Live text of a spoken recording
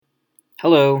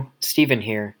Hello, Stephen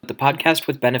here. The Podcast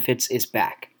with Benefits is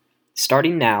back.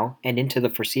 Starting now and into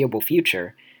the foreseeable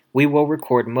future, we will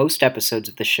record most episodes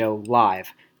of the show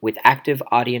live with active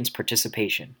audience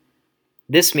participation.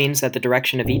 This means that the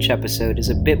direction of each episode is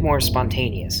a bit more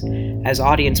spontaneous, as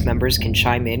audience members can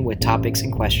chime in with topics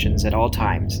and questions at all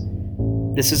times.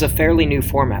 This is a fairly new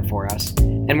format for us,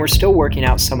 and we're still working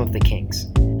out some of the kinks.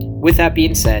 With that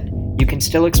being said, you can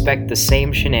still expect the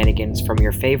same shenanigans from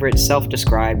your favorite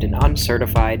self-described and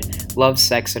uncertified love,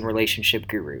 sex, and relationship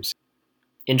gurus.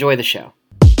 Enjoy the show.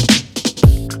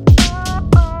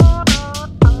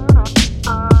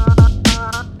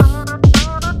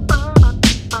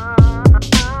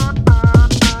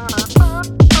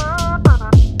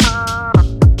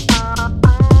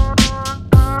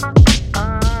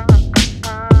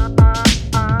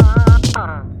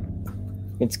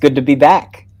 It's good to be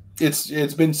back.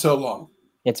 It's been so long.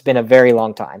 It's been a very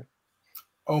long time.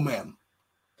 Oh, man.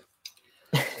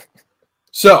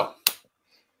 So,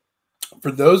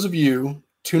 for those of you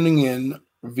tuning in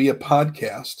via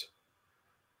podcast,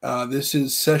 this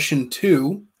is session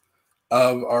 2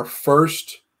 of our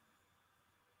first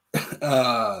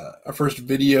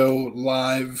video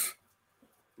live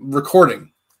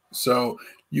recording. So,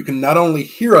 you can not only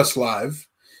hear us live,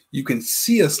 you can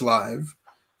see us live,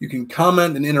 you can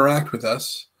comment and interact with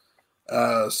us.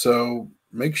 So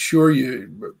make sure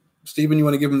Stephen, you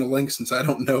want to give them the link since I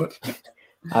don't know it?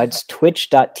 It's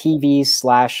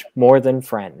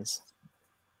twitch.tv/morethanfriends.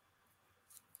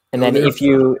 And then if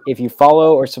you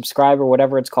follow or subscribe or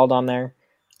whatever it's called on there,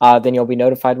 then you'll be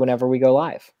notified whenever we go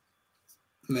live.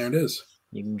 And there it is.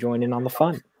 You can join in on the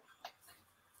fun.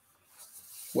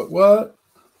 What?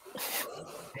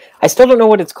 I still don't know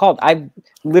what it's called. I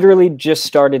literally just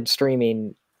started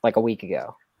streaming like a week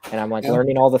ago. And I'm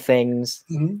learning all the things.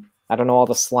 Mm-hmm. I don't know all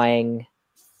the slang,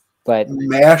 but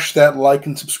mash that like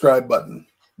and subscribe button.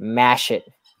 Mash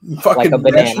it. Fucking like a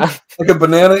banana. Like a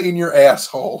banana in your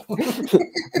asshole.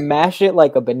 Mash it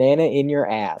like a banana in your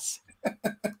ass.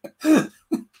 If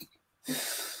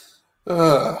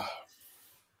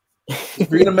you're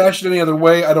going to mash it any other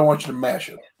way, I don't want you to mash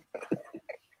it.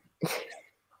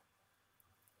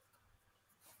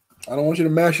 I don't want you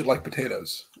to mash it like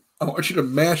potatoes. I want you to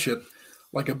mash it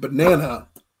like a banana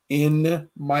in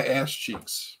my ass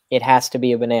cheeks. It has to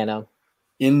be a banana.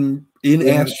 In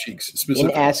ass cheeks,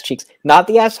 specifically. In ass cheeks. Not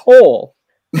the asshole.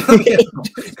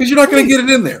 Because you're not going to get it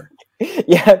in there.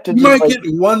 You might get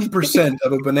 1%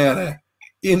 of a banana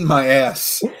in my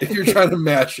ass if you're trying to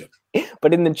mash it.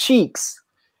 But in the cheeks.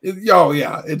 It's all day.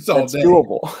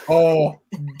 Doable. All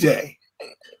day.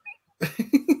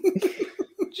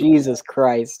 Jesus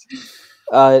Christ.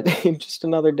 Just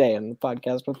another day on the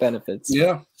Podcast with Benefits.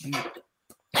 Yeah.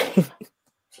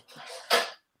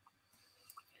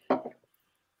 Got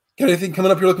anything coming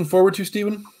up you're looking forward to,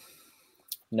 Stephen?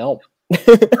 No.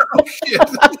 Oh, shit.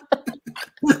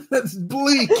 That's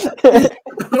bleak.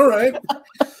 All right.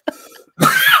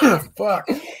 Fuck.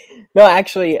 No,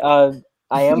 actually, I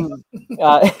am.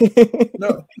 No.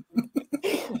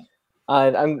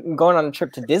 I'm going on a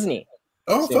trip to Disney.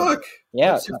 Oh, soon. Fuck.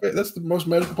 Yeah. That's the most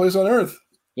magical place on earth.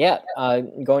 Yeah.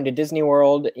 Going to Disney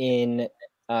World in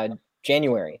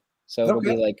January. So it'll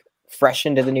be fresh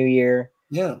into the new year.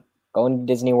 Yeah. Going to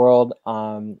Disney World.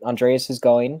 Andreas is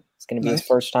going. It's going to be his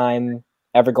first time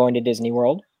ever going to Disney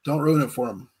World. Don't ruin it for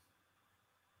him.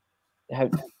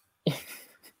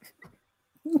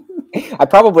 I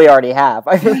probably already have.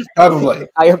 Probably.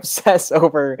 I obsess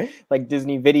over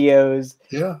Disney videos.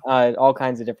 Yeah. All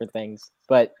kinds of different things.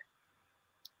 But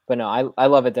no, I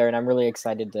love it there, and I'm really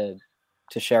excited to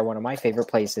share one of my favorite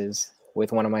places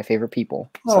with one of my favorite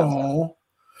people. Oh.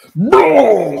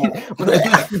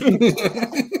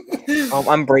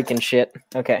 I'm breaking shit.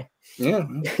 Okay. Yeah.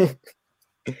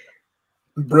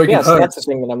 Breaking. So that's the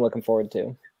thing that I'm looking forward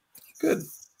to. Good.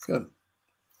 How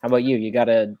about you? You got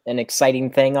an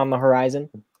exciting thing on the horizon?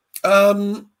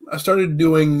 I started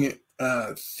doing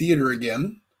theater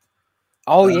again.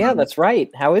 Oh yeah, that's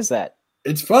right. How is that?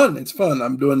 It's fun.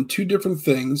 I'm doing 2 different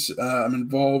things. I'm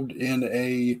involved in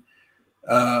a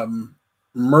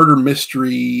murder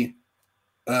mystery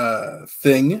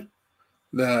thing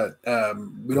that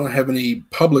we don't have any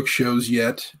public shows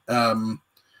yet due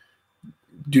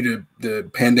to the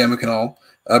pandemic and all,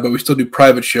 but we still do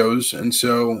private shows, and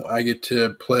so I get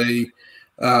to play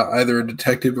either a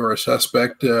detective or a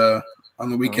suspect on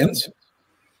the weekends.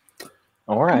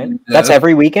 All right. That's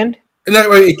every weekend? And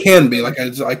that way it can be. I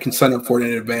can sign up for it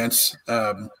in advance.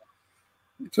 So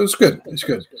it's good.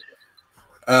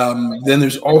 Then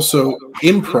there's also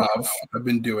improv I've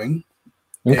been doing.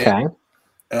 Okay.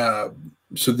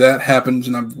 So that happens,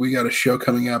 and we got a show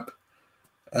coming up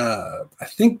I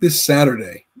think this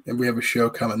Saturday, and we have a show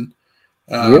coming.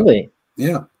 Really?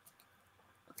 Yeah.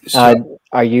 So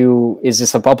is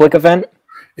this a public event?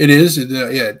 it is.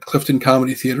 At Clifton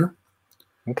Comedy Theater.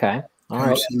 Okay. All come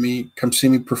right. Come see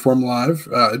me perform live.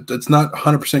 It's not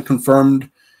 100% confirmed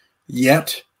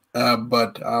yet,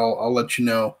 but I'll let you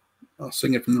know. I'll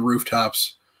sing it from the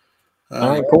rooftops. All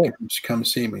right, cool. Come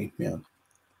see me. Yeah.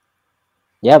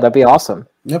 Yeah, that'd be awesome.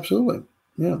 Absolutely.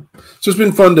 Yeah. So it's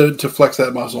been fun to flex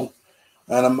that muscle,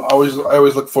 and I always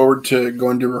look forward to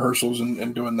going to rehearsals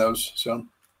and doing those. So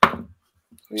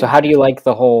how do you like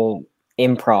the whole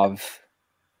improv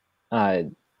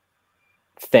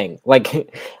thing?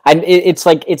 Like,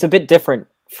 it's a bit different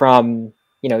from,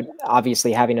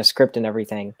 obviously having a script and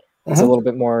everything. It's a little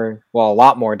bit more, a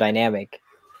lot more dynamic.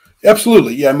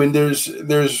 Absolutely. Yeah. I mean, there's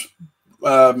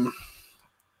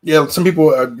some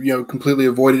people completely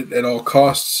avoid it at all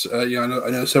costs. I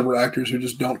know several actors who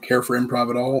just don't care for improv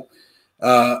at all.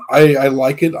 I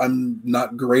like it. I'm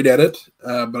not great at it,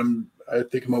 but I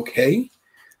think I'm okay.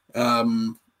 I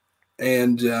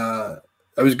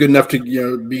was good enough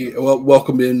to be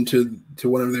welcomed into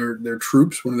one of their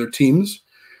troops, one of their teams.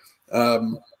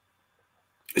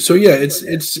 So yeah,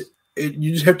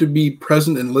 you just have to be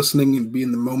present and listening and be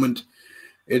in the moment.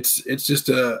 It's just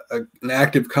an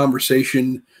active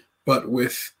conversation, but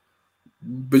with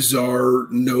bizarre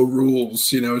no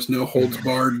rules. It's no holds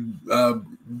barred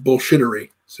bullshittery.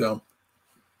 So,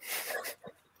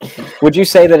 would you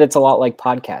say that it's a lot like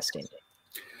podcasting?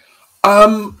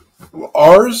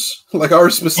 Ours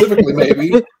specifically,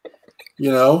 maybe. And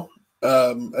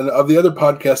of the other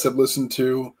podcasts I've listened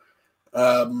to,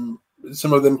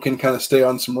 some of them can kind of stay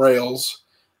on some rails.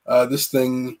 This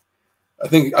thing, I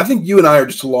think you and I are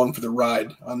just along for the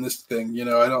ride on this thing.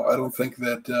 I don't think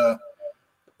that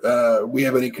we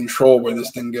have any control where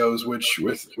this thing goes. Which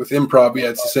with improv, yeah,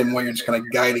 it's the same way. You're just kind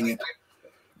of guiding it.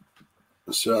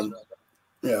 So,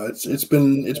 yeah, it's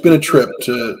been a trip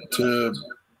to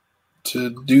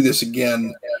do this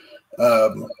again,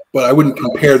 but I wouldn't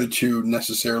compare the two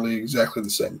necessarily exactly the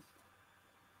same.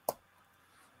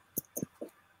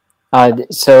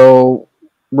 So,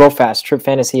 real fast, Trip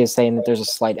Fantasy is saying that there's a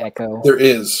slight echo. There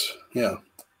is, yeah.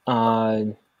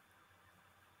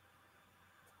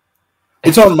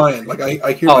 It's on my end. Like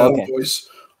I hear my own voice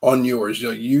on yours.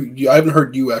 I haven't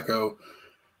heard you echo.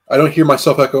 I don't hear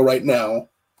myself echo right now,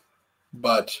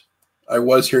 but I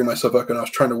was hearing myself echo, and I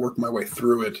was trying to work my way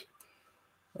through it.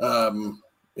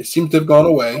 It seems to have gone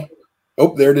away.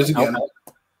 Oh, there it is again. Okay.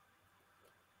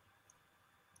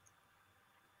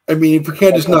 I mean, if we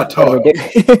can't just not talk.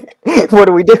 What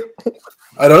do we do?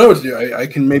 I don't know what to do. I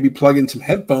can maybe plug in some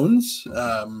headphones,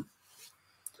 because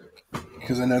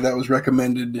I know that was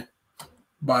recommended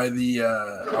by the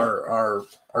our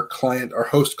client, our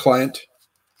host client.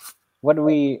 What do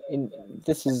we?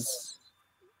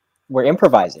 We're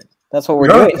improvising. That's what we're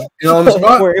doing. On the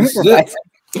spot. We're improvising.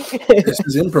 This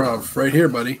is improv right here,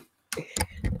 buddy.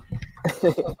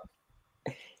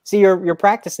 See, you're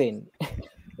practicing.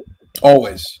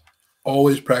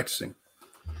 Always practicing.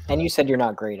 And you said you're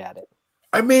not great at it.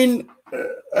 I mean,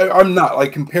 I'm not.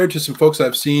 Like, compared to some folks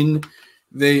I've seen,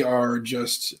 they are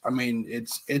just. I mean,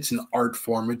 it's an art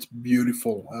form. It's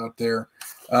beautiful out there.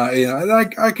 And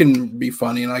I can be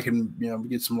funny and I can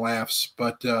get some laughs,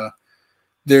 but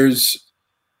there's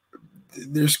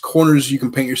corners you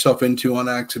can paint yourself into on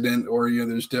accident, or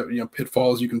there's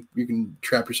pitfalls you can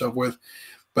trap yourself with.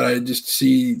 But I just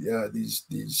see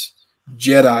these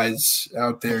Jedis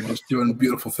out there just doing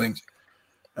beautiful things.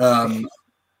 I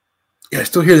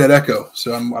still hear that echo,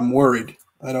 so I'm worried.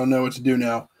 I don't know what to do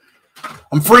now.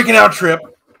 I'm freaking out, Trip.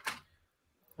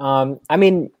 I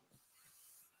mean,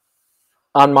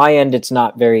 on my end, it's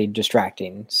not very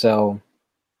distracting. So,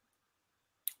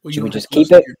 should we just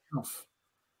keep it?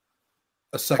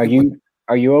 A second.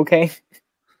 Are you okay?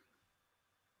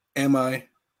 Am I?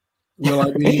 Will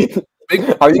I be?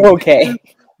 Are you okay?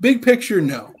 Big picture,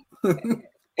 no.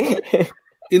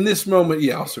 In this moment,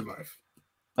 yeah, I'll survive.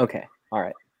 Okay. All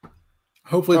right.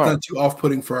 Hopefully, it's not too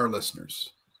off-putting for our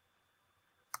listeners.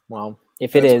 Well,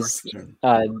 if it is,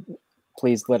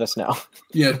 please let us know.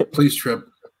 Yeah, please, Trip.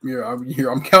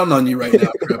 I'm counting on you right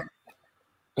now, Trip.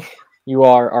 You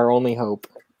are our only hope.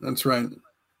 That's right.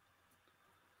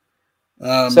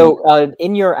 So,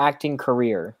 in your acting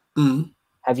career, mm-hmm.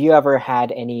 have you ever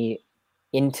had any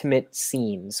intimate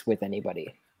scenes with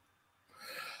anybody?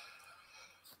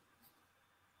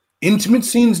 Intimate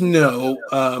scenes, no.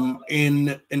 In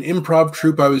an improv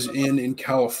troupe I was in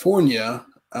California,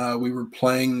 we were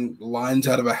playing lines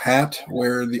out of a hat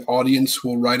where the audience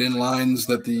will write in lines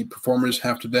that the performers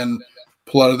have to then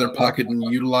pull out of their pocket and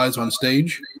utilize on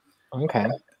stage. Okay.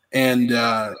 And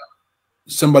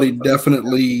somebody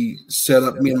definitely set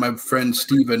up me and my friend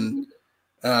Steven,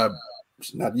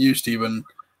 not you, Steven,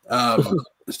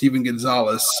 Steven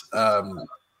Gonzalez.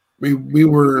 We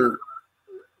were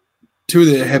two of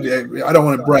the heavy. I don't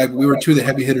want to brag, but we were two of the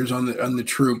heavy hitters on the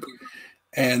troop,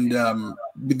 and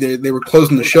they were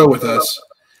closing the show with us,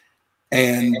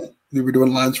 and we were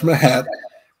doing lines from a hat,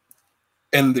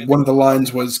 and one of the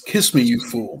lines was "Kiss me, you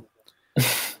fool,"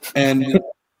 and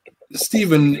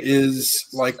Steven is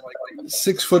like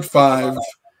 6'5",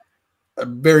 a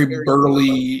very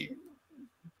burly,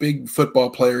 big football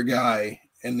player guy,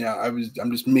 and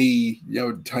I'm just me.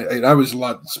 I was a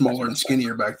lot smaller and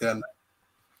skinnier back then.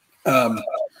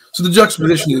 So the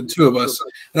juxtaposition of the two of us,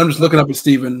 and I'm just looking up at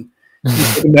Steven,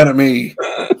 he's looking down at me.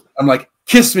 I'm like,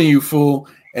 "Kiss me, you fool!"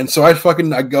 And so I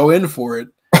go in for it,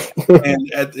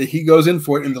 and he goes in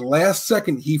for it. In the last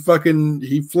second, he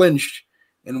flinched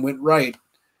and went right.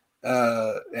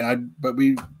 But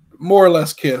we more or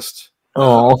less kissed.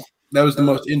 Oh, that was the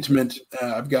most intimate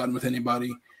I've gotten with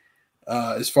anybody,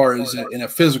 as far as in a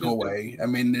physical way. I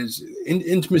mean, there's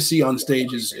intimacy on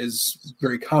stage is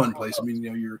very commonplace. I mean,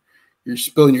 you're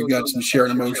spilling your guts and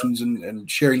sharing emotions and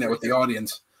sharing that with the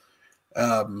audience.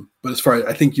 But as far as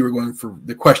I think you were going for,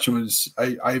 the question was,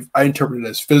 I interpreted it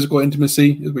as physical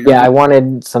intimacy. Yeah, I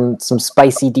wanted some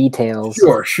spicy details.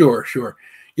 Sure.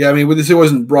 Yeah, I mean, with this, it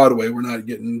wasn't Broadway. We're not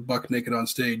getting buck naked on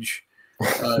stage.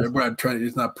 We're not trying.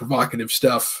 It's not provocative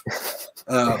stuff.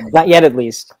 Not yet, at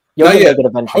least. You'll not get yet. it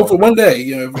eventually. Hopefully, one day.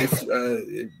 If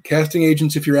casting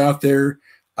agents, if you're out there,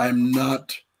 I'm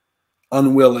not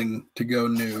unwilling to go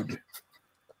nude.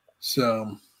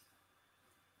 So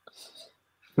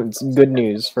it's good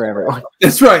news for everyone.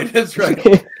 That's right.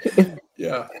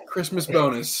 Yeah, Christmas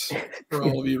bonus for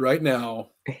all of you right now.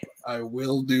 I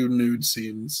will do nude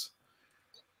scenes.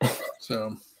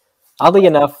 So, oddly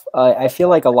enough, I feel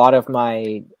like a lot of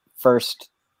my first,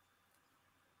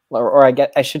 or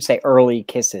I should say early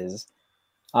kisses,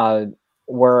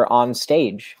 were on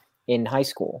stage in high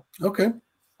school. Okay.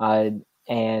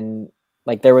 And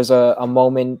like there was a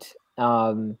moment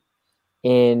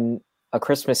in A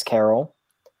Christmas Carol.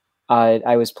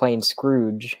 I was playing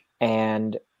Scrooge,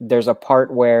 and there's a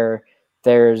part where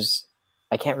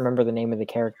I can't remember the name of the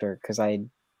character because I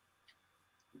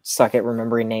suck at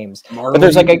remembering names. Marley, but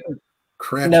there's like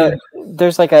Cratchit.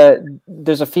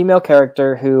 There's a female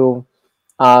character who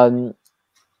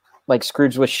like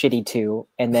Scrooge was shitty to,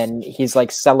 and then he's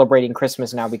like celebrating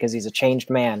Christmas now because he's a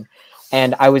changed man,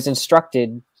 and I was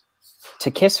instructed to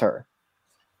kiss her,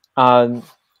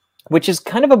 which is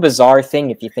kind of a bizarre thing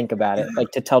if you think about it,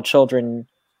 like to tell children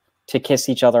to kiss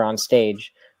each other on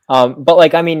stage. But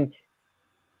like, I mean,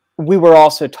 we were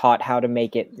also taught how to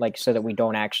make it like so that we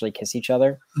don't actually kiss each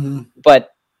other,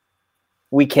 but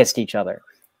we kissed each other.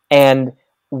 And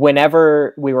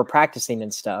whenever we were practicing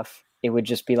and stuff, it would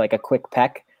just be like a quick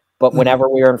peck. But whenever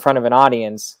we were in front of an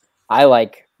audience, I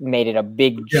like made it a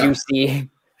big, juicy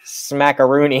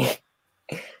smackaroony.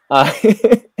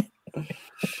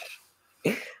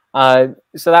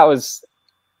 So that was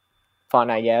fun,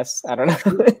 I guess. I don't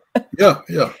know.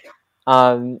 Yeah.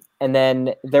 And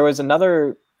then there was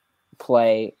another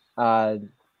play,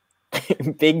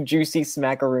 Big Juicy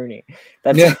Smackaroony.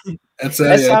 That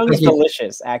sounds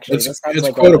delicious, actually. It's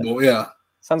like quotable,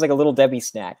 Sounds like a Little Debbie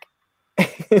snack.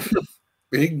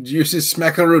 Big Juicy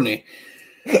Smackaroony.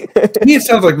 To me, it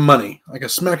sounds like money. Like a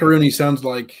smackaroony sounds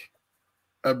like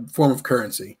a form of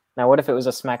currency. Now, what if it was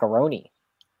a smackaroni?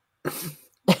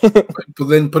 But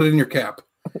then put it in your cap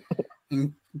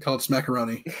and call it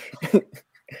smackaroni.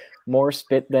 More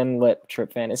spit than lip,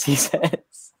 Trip Fantasy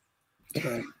says.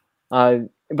 Right.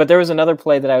 But there was another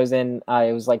play that I was in.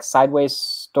 It was like Sideways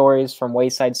Stories from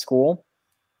Wayside School.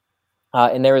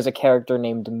 And there was a character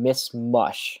named Miss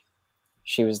Mush.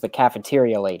 She was the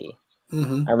cafeteria lady.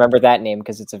 Mm-hmm. I remember that name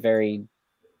because it's a very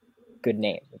good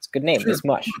name. It's a good name, Miss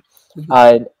Mush.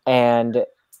 And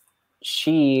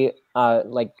she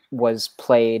was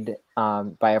played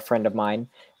by a friend of mine,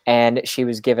 and she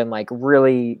was given like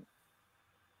really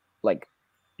like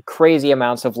crazy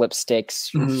amounts of lipsticks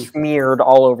smeared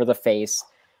all over the face,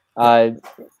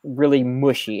 really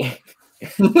mushy.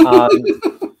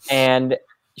 And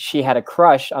she had a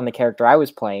crush on the character I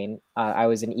was playing. I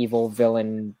was an evil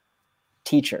villain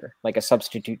teacher, like a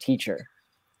substitute teacher,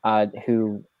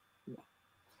 who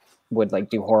would like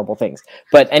do horrible things.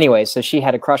 But anyway, so she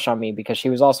had a crush on me because she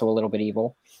was also a little bit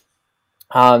evil.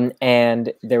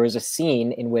 And there was a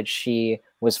scene in which she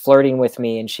was flirting with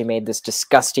me, and she made this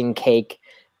disgusting cake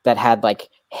that had like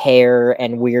hair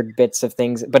and weird bits of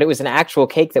things, but it was an actual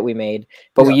cake that we made,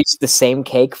 but we used the same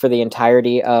cake for the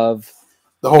entirety of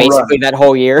The whole basically run. that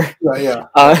whole year. Yeah.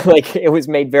 Like it was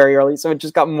made very early, so it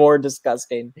just got more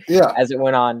disgusting as it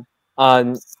went on.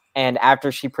 And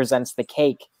after she presents the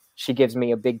cake, she gives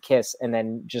me a big kiss, and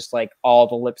then just like all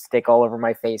the lipstick all over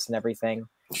my face and everything.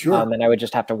 Sure. And I would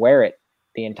just have to wear it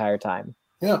the entire time.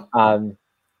 Yeah.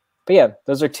 But yeah,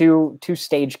 those are two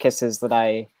stage kisses that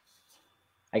I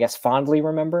guess fondly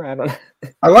remember. I don't know.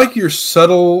 I like your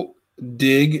subtle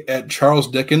dig at Charles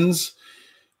Dickens,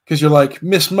 because you're like,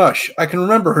 Miss Mush. I can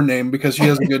remember her name because she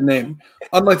has a good name.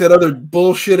 Unlike that other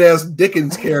bullshit ass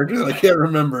Dickens character that I can't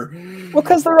remember. Well,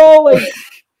 because they're all like,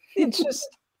 it's just,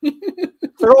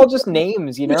 they're all just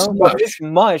names, you know? Miss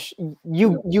Mush,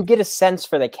 you get a sense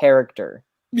for the character.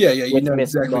 Yeah, you know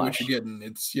Miss exactly Mush. what you're getting.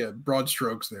 It's, broad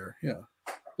strokes there. Yeah.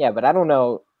 Yeah, but I don't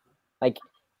know. Like,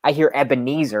 I hear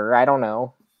Ebenezer. I don't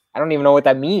know. I don't even know what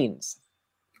that means.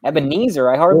 Ebenezer,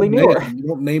 I hardly knew her. You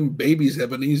don't name babies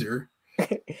Ebenezer.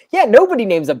 Yeah, nobody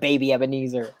names a baby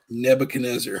Ebenezer.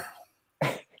 Nebuchadnezzar.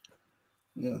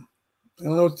 Yeah. I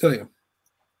don't know what to tell you.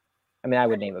 I mean, I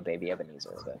would name a baby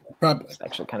Ebenezer. But Probably. it's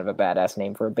actually kind of a badass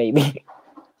name for a baby.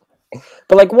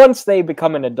 But like once they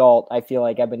become an adult, I feel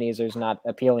like Ebenezer's not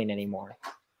appealing anymore.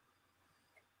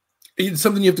 It's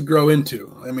something you have to grow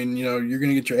into. I mean, you're going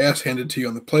to get your ass handed to you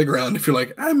on the playground if you're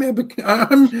like, I'm Ebenezer.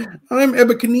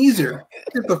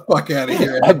 Get the fuck out of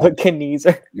here.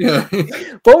 Ebenezer. Yeah.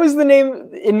 What was the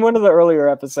name in one of the earlier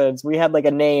episodes? We had like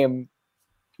a name,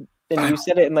 and you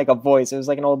said it in like a voice. It was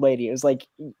like an old lady. It was like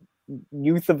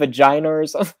Youth of Vagina or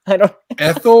something. I don't.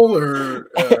 Ethel or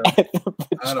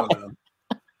I don't know.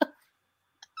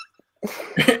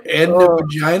 Edna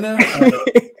Vagina.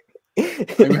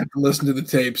 Maybe I have to listen to the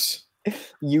tapes.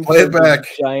 Play it back.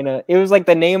 Vagina. It was like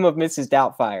the name of Mrs.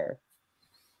 Doubtfire.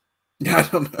 I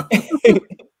don't know.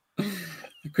 I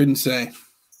couldn't say.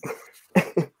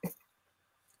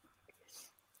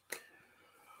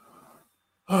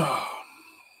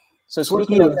 So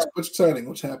speaking of what's exciting?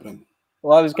 What's happening?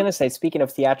 Well, I was going to say, speaking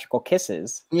of theatrical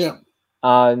kisses. Yeah.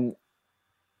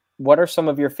 What are some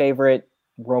of your favorite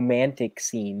romantic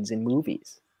scenes in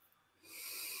movies?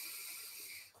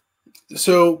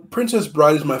 So, Princess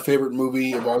Bride is my favorite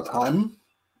movie of all time.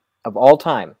 Of all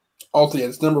time?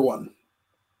 It's number one.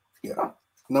 Yeah.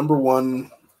 Number one.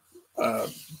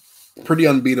 Pretty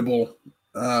unbeatable.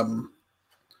 And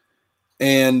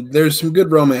there's some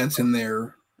good romance in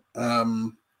there. I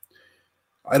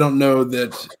don't know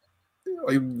that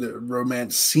the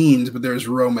romance scenes, but there's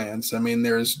romance. I mean,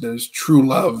 there's true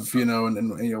love,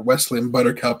 and Wesley and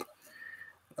Buttercup.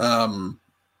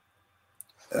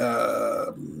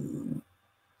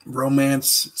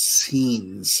 Romance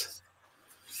scenes.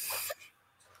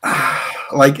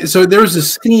 So there was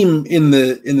this theme in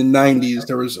the 90s.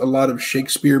 There was a lot of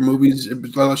Shakespeare movies, a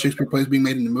lot of Shakespeare plays being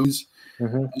made into movies.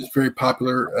 Mm-hmm. It was very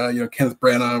popular. Kenneth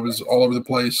Branagh was all over the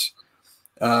place.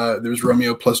 There was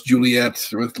Romeo plus Juliet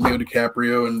with Leo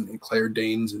DiCaprio and Claire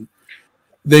Danes, and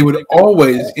they would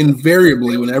always,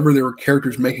 invariably, whenever there were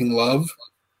characters making love,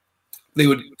 they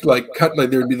would cut,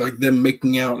 there would be them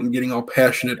making out and getting all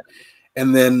passionate,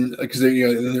 and then because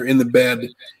they're in the bed,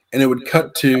 and it would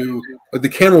cut to the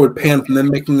camera would pan from them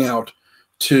making out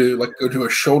to go to a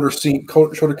shoulder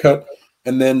cut,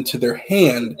 and then to their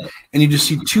hand, and you just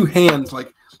see two hands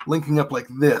linking up like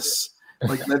this,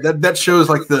 that shows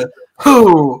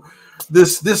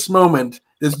this moment.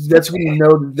 That's when you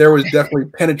know that there was definitely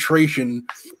penetration.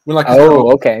 When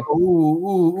okay.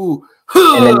 Ooh.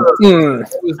 And then,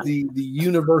 That was the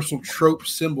universal trope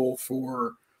symbol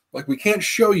for we can't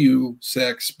show you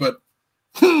sex, but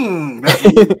for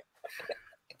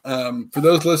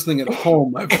those listening at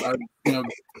home, I've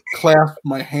clasped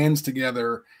my hands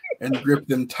together and gripped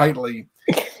them tightly.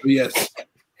 But yes,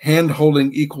 hand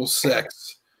holding equals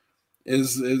sex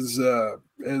is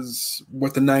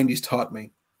what the 90s taught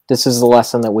me. This is the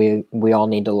lesson that we all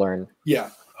need to learn.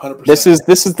 Yeah, 100%.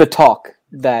 This is the talk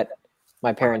that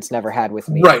my parents never had with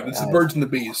me. Right, it's the birds and the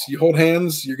bees. You hold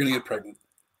hands, you're gonna get pregnant.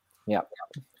 Yeah,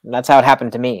 and that's how it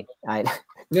happened to me.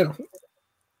 Yeah.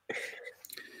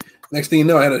 Next thing you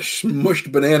know, I had a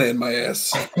smushed banana in my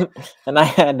ass, and I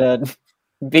had a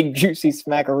big juicy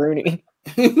smackaroonie.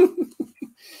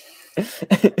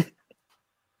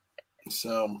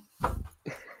 So,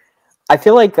 I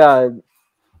feel like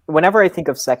whenever I think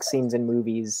of sex scenes in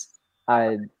movies,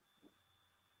 I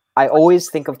always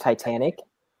think of Titanic,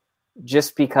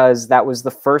 just because that was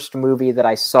the first movie that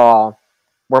I saw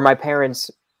where my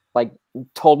parents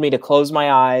told me to close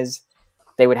my eyes.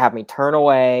 They would have me turn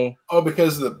away. Oh,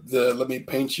 because the let me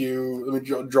paint you, let me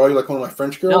draw you like one of my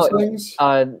French girls things?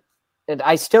 And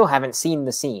I still haven't seen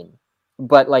the scene,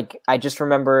 but I just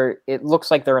remember it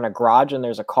looks like they're in a garage and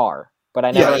there's a car. but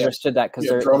I never understood that because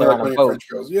they're drawing on a boat. French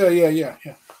girls. Yeah.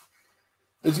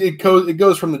 It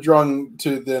goes from the drawing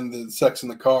to then the sex in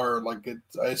the car. Like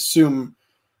I assume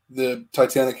the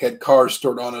Titanic had cars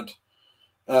stored on it.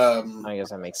 I guess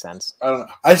that makes sense. I don't know.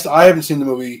 I haven't seen the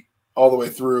movie all the way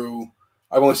through.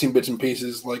 I've only seen bits and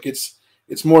pieces. Like it's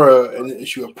more an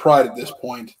issue of pride at this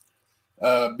point,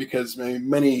 because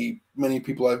many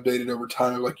people I've dated over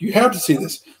time are like, you have to see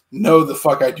this. No, the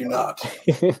fuck I do not.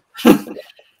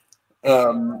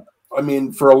 I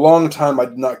mean, for a long time, I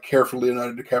did not care for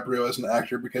Leonardo DiCaprio as an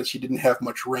actor because he didn't have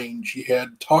much range. He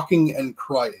had talking and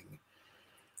crying.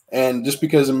 And just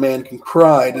because a man can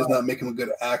cry does not make him a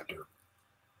good actor.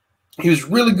 He was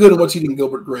really good at What's Eating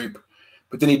Gilbert Grape,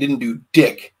 but then he didn't do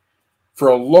dick for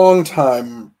a long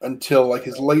time until like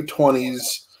his late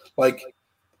 20s. Like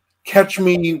Catch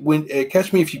Me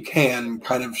If You Can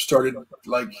kind of started,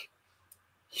 like,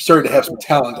 he started to have some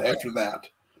talent after that.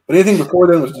 But anything before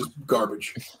then was just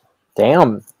garbage.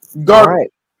 Damn. Garbage. All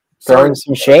right. Throwing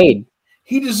some shade.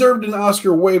 He deserved an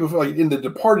Oscar way before. Like in The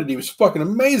Departed, he was fucking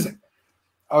amazing.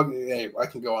 I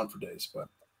can go on for days, but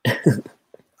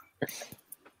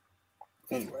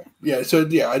anyway, yeah. So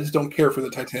yeah, I just don't care for the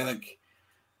Titanic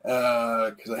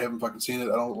because I haven't fucking seen it.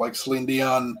 I don't like Celine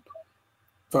Dion.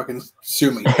 Fucking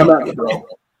sue me. Come at me, bro.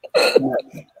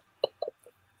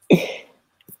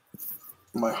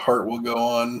 My heart will go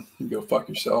on. You go fuck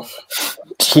yourself.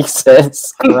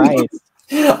 Jesus Christ.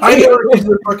 I know he's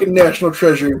a fucking national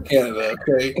treasure in Canada,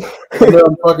 okay? I know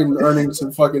I'm fucking earning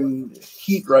some fucking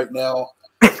heat right now.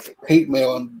 Hate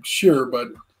mail, I'm sure, but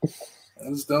I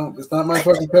just don't. It's not my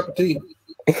fucking cup of tea.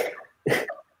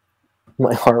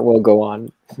 My heart will go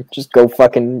on. Just go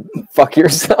fucking fuck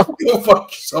yourself. Go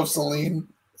fuck yourself, Celine.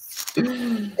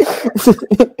 The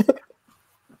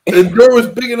door was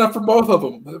big enough for both of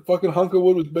them. The fucking hunk of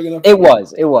wood was big enough. It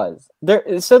was.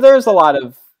 There's a lot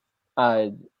of.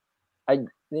 I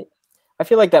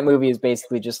feel like that movie is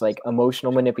basically just like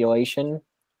emotional manipulation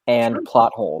and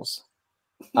plot holes.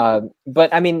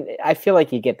 But I mean, I feel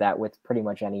like you get that with pretty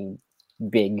much any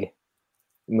big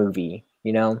movie,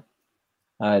 you know.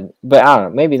 But I don't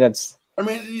know. Maybe that's. I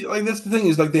mean, like that's the thing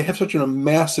is like they have such a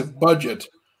massive budget.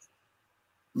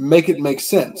 Make it make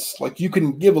sense. Like you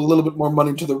can give a little bit more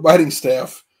money to the writing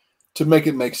staff to make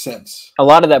it make sense. A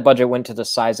lot of that budget went to the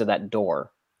size of that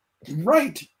door.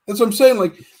 Right. That's what I'm saying.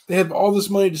 Like they have all this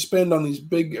money to spend on these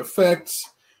big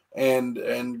effects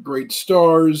and great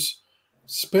stars.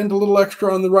 Spend a little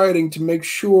extra on the writing to make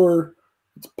sure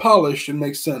it's polished and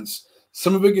makes sense.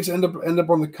 Some of it gets end up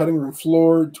on the cutting room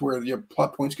floor to where the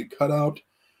plot points get cut out.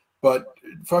 But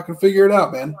fucking figure it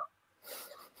out, man.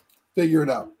 Figure it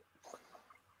out.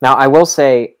 Now, I will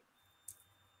say,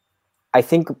 I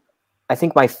think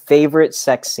my favorite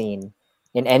sex scene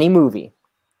in any movie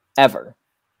ever,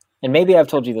 and maybe I've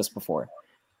told you this before,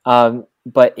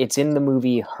 but it's in the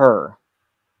movie Her.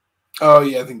 Oh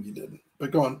yeah, I think you did.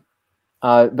 But go on.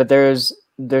 But there's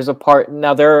a part.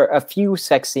 Now there are a few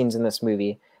sex scenes in this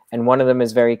movie, and one of them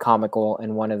is very comical,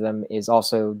 and one of them is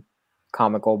also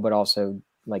comical, but also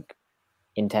like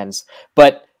intense.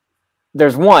 But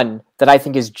there's one that I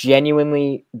think is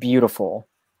genuinely beautiful,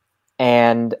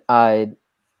 and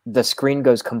the screen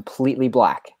goes completely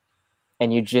black,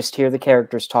 and you just hear the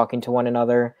characters talking to one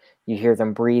another. You hear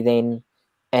them breathing,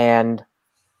 and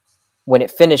when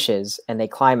it finishes and they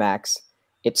climax,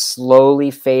 it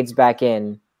slowly fades back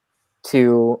in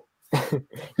to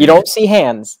you don't see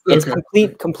hands. It's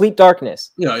complete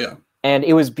darkness. Yeah. And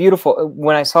it was beautiful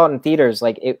when I saw it in theaters.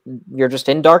 Like you're just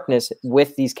in darkness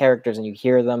with these characters, and you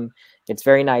hear them. It's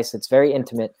very nice. It's very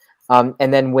intimate.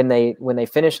 And then when they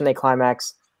finish and they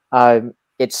climax,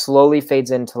 it slowly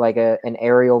fades into like an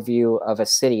aerial view of a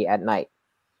city at night.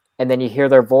 And then you hear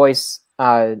their voice,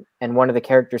 and one of the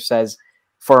characters says,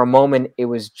 "For a moment, it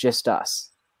was just us."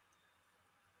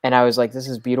 And I was like, "This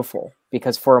is beautiful,"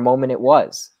 because for a moment it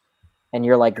was, and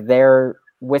you're like there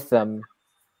with them,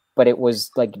 but it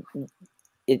was like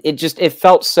it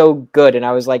felt so good, and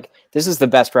I was like, "This is the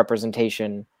best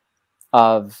representation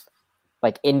of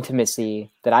like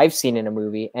intimacy that I've seen in a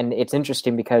movie." And it's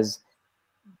interesting because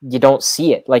you don't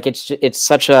see it. Like it's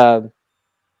such a,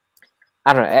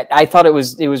 I don't know. I thought it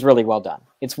was really well done.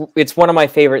 It's one of my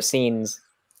favorite scenes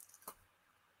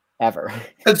ever.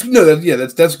 That's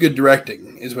good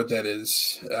directing, is what that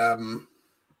is.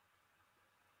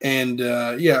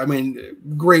 I mean,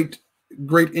 great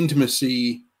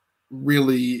intimacy.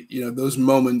 Really, those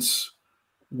moments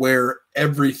where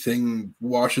everything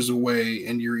washes away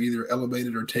and you're either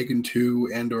elevated or taken to,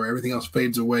 or everything else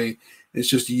fades away. It's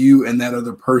just you and that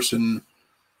other person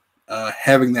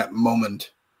having that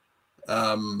moment.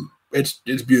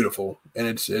 it's beautiful, and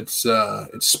it's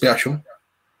special,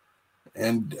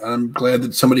 and I'm glad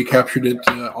that somebody captured it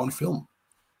on film.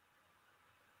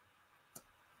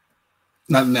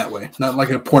 Not in that way, not like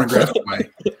in a pornographic way,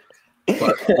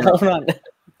 but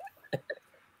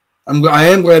I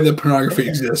am glad that pornography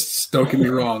exists. Don't get me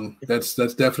wrong. That's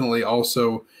definitely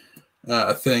also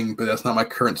a thing, but that's not my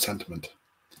current sentiment.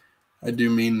 I do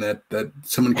mean that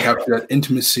someone captured that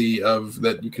intimacy of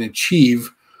that you can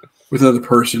achieve with another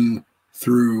person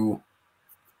through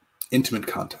intimate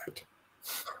contact.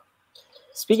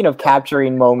 Speaking of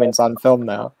capturing moments on film,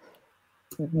 though,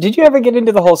 did you ever get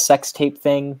into the whole sex tape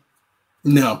thing?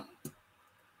 No.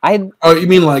 Oh, you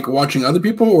mean like watching other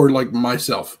people or like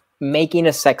myself? Making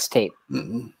a sex tape.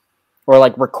 Mm-mm. Or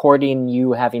like recording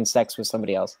you having sex with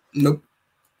somebody else? Nope.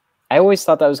 I always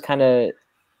thought that was kind of...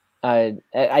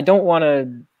 I don't want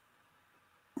to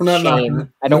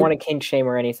shame. I don't want to kink shame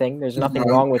or anything. There's nothing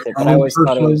wrong with it, but I always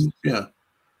thought it was... Yeah.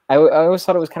 I always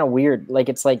thought it was kind of weird. Like,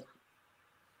 it's like,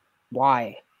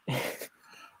 why?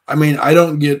 I mean, I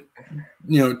don't get,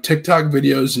 TikTok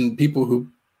videos and people who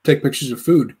take pictures of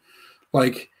food.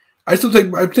 Like, I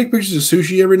take pictures of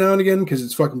sushi every now and again because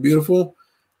it's fucking beautiful.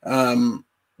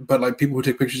 But like people who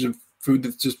take pictures of food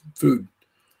that's just food.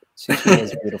 Sushi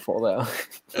is beautiful, though.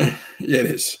 Yeah, it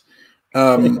is.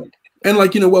 And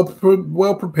like,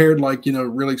 well prepared, like,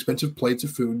 really expensive plates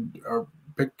of food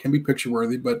can be picture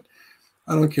worthy, but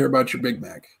I don't care about your Big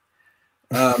Mac.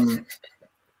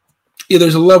 Yeah,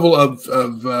 there's a level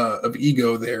of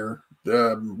ego there,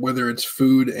 whether it's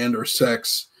food and or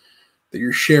sex that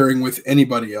you're sharing with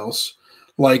anybody else.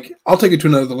 Like, I'll take it to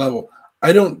another level.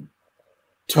 I don't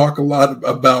talk a lot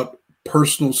about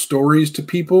personal stories to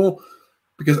people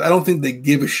because I don't think they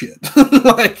give a shit.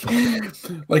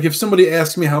 like if somebody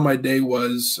asks me how my day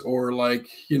was or like,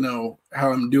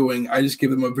 how I'm doing, I just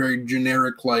give them a very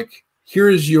generic, like, here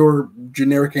is your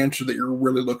generic answer that you're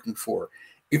really looking for.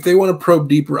 If they want to probe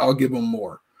deeper, I'll give them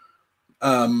more.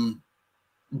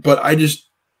 But I just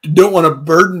don't want to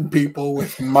burden people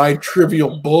with my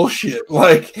trivial bullshit,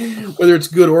 like whether it's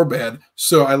good or bad.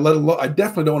 So I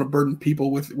definitely don't want to burden people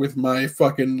with my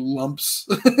fucking lumps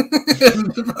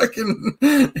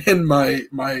and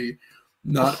my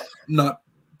not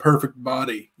perfect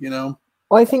body, Well,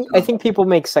 I think people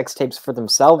make sex tapes for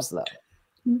themselves, though.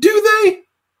 Do they?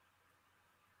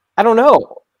 I don't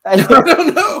know. I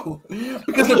don't know,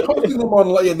 because they're posting them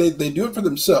online. Yeah, they do it for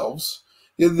themselves.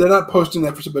 They're not posting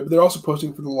that for somebody, but they're also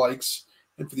posting for the likes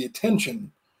and for the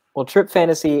attention. Well, Trip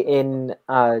Fantasy in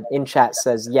chat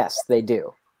says yes, they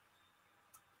do.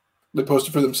 They post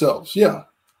it for themselves. Yeah.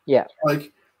 Yeah.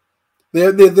 Like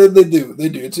they do.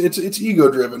 It's ego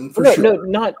driven for sure. No,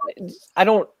 not. I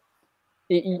don't.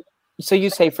 So you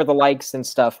say for the likes and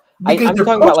stuff. I'm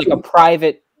talking about like a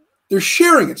private. They're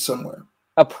sharing it somewhere.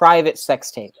 A private sex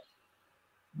tape.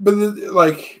 But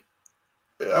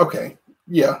okay,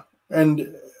 yeah,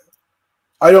 and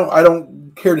I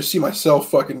don't care to see myself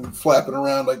fucking flapping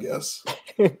around, I guess.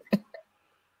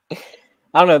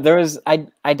 I don't know.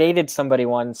 I dated somebody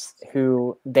once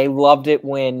who they loved it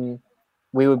when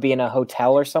we would be in a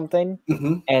hotel or something,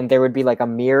 mm-hmm. and there would be like a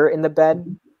mirror in the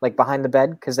bed, like behind the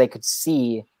bed, because they could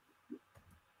see.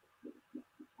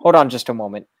 Hold on just a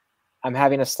moment. I'm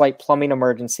having a slight plumbing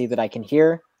emergency that I can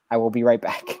hear. I will be right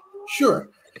back. Sure.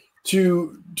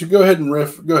 To go ahead and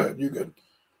riff. Go ahead. You're good.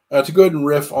 To go ahead and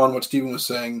riff on what Steven was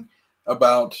saying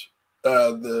about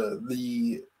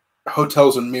the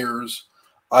hotels and mirrors.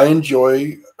 I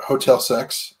enjoy hotel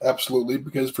sex, absolutely,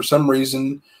 because for some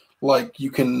reason, like, you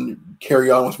can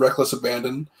carry on with reckless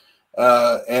abandon,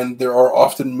 and there are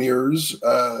often mirrors,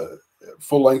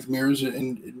 full-length mirrors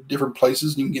in different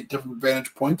places, and you can get different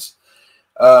vantage points.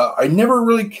 I never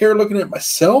really care looking at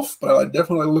myself, but I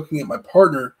definitely like looking at my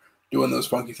partner doing those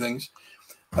funky things.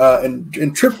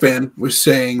 And Trip Fan was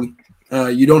saying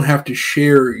you don't have to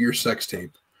share your sex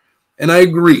tape. And I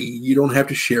agree. You don't have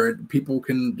to share it. People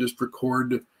can just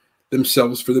record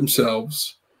themselves for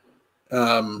themselves.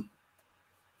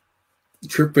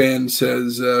 Trip Fan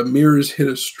says mirrors hit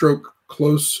a stroke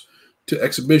close to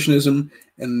exhibitionism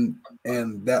and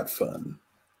that fun.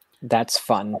 That's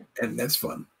fun. And that's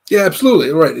fun. Yeah,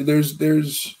 absolutely. Right. There's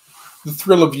the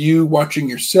thrill of you watching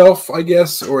yourself, I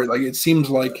guess, or like it seems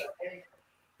like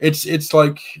it's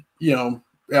like,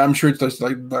 I'm sure it's just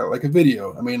like a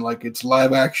video. I mean, like it's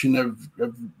live action of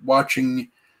watching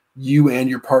you and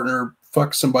your partner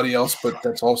fuck somebody else, but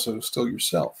that's also still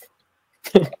yourself.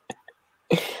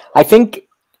 I think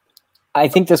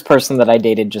this person that I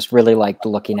dated just really liked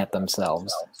looking at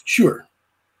themselves. Sure.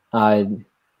 But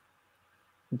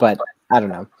I don't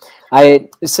know. I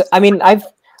mean, I've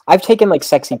taken like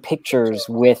sexy pictures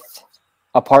with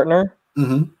a partner.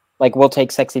 Mm-hmm. Like we'll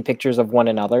take sexy pictures of one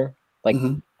another, like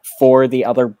Mm-hmm. for the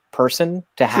other person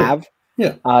to Sure. have.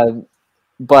 Yeah.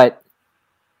 But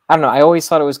I don't know. I always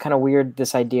thought it was kind of weird,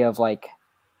 this idea of like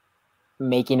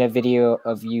making a video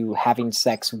of you having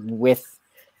sex with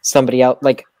somebody else.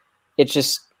 Like it's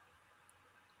just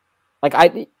like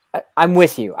I'm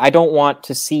with you. I don't want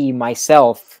to see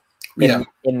myself in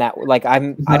that. Like I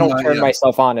don't turn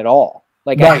myself on at all.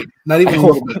 Like right, not even a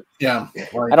little bit. Yeah,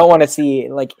 right. I don't want to see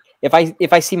like if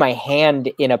I see my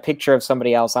hand in a picture of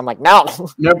somebody else, I'm like, no,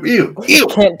 ew,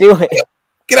 can't do it.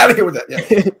 Get out of here with that.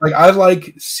 Yeah, like I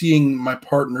like seeing my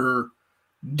partner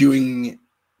doing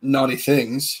naughty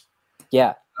things.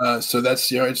 Yeah. So that's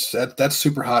that's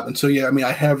super hot. And so yeah, I mean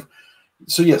I have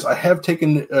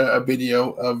taken a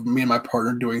video of me and my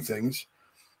partner doing things,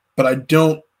 but I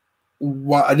didn't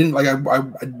like I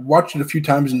watched it a few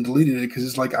times and deleted it because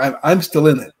it's like I'm still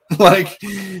in it. Like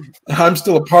I'm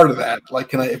still a part of that.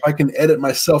 Like if I can edit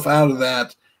myself out of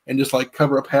that and just like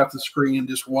cover up half the screen and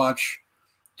just watch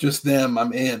just them,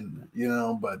 I'm in,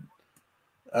 but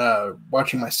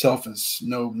watching myself is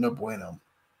no bueno.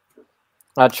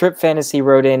 Trip Fantasy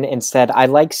wrote in and said, I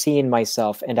like seeing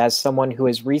myself, and as someone who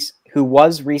was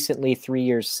recently 3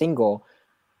 years single,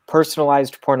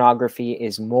 personalized pornography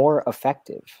is more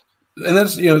effective. And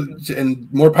that's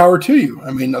and more power to you.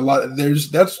 I mean, that's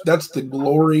the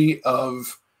glory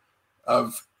of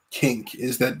kink,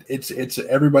 is that it's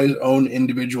everybody's own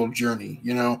individual journey,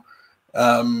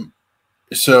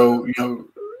 so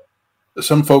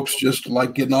some folks just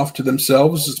like getting off to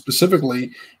themselves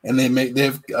specifically, and they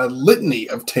have a litany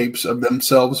of tapes of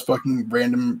themselves fucking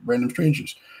random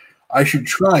strangers. I should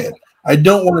try it. I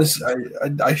don't want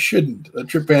to. I shouldn't. A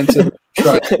Trip Fan said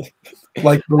try it.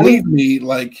 Like, believe me,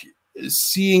 like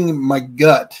seeing my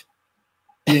gut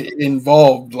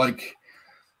involved, like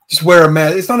just wear a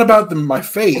mask. It's not about my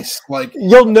face. Like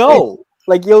you'll know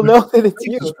that it's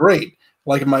you. It's great.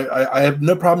 Like I have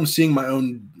no problem seeing my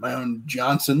own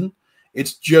Johnson.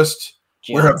 It's just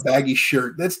wear a baggy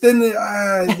shirt. That's then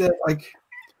like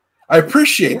I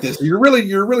appreciate this. You're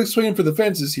really swinging for the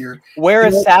fences here. Wear a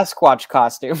Sasquatch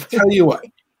costume. Tell you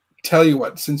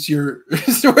what. Since you're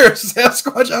wear a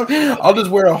Sasquatch, I'll just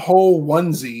wear a whole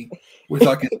onesie with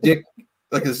like a dick,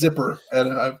 like a zipper.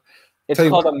 And it's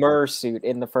called a mersuit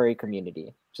in the furry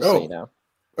community. Just so you know,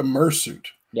 a mersuit.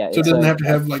 Yeah, so it doesn't have to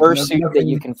have like fursuit that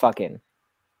you can fuck in.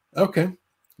 Okay,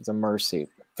 it's a mersuit.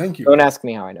 Thank you. Don't ask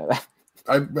me how I know that.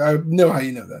 I know how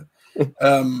you know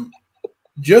that.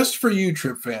 Just for you,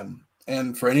 Trip Fan,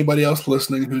 and for anybody else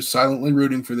listening who's silently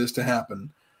rooting for this to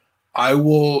happen, I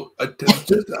will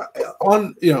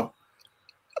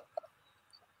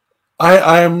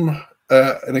I am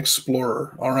an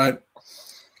explorer. All right,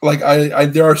 like I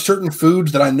there are certain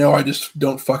foods that I know I just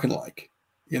don't fucking like.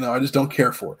 I just don't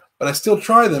care for. But I still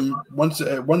try them once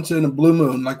in a blue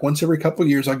moon, like once every couple of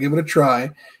years. I'll give it a try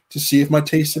to see if my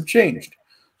tastes have changed.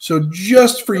 So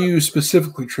just for you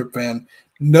specifically, Trip Fan,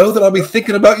 know that I'll be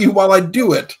thinking about you while I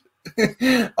do it.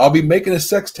 I'll be making a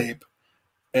sex tape,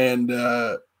 and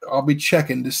I'll be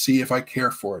checking to see if I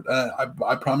care for it.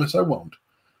 I promise I won't.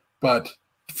 But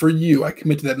for you, I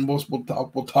commit to that, and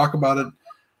we'll talk about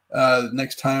it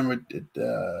next time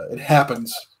it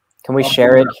happens. Can we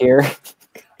share it here?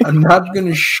 I'm not going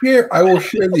to share. I will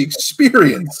share the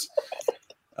experience.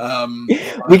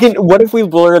 We can. What if we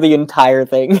blur the entire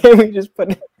thing and we just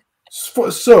put?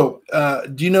 So,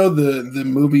 do you know the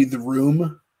movie The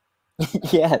Room?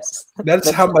 Yes. That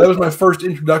was my first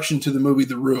introduction to the movie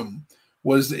The Room.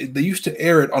 Was they used to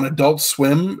air it on Adult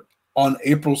Swim on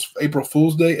April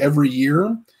Fool's Day every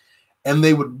year, and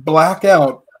they would black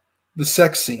out the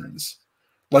sex scenes.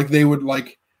 Like they'd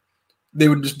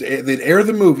air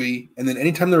the movie, and then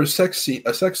anytime there was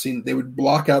a sex scene, they would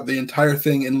block out the entire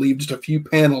thing and leave just a few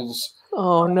panels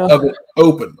of it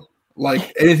open,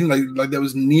 like anything like that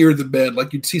was near the bed,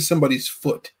 like you'd see somebody's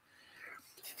foot,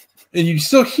 and you'd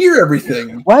still hear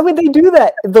everything. Why would they do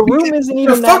that? The Room isn't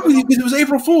even that. With you because it was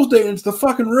April Fool's Day and it's the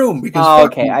fucking Room. Because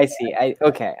okay, I see.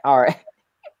 Okay, all right.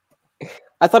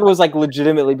 I thought it was like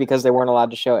legitimately because they weren't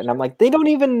allowed to show it, and I'm like, they don't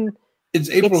even. It's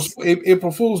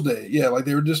April Fool's Day. Yeah, like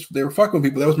they were fucking with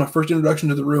people. That was my first introduction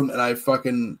to The Room, and I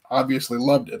fucking obviously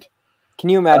loved it. Can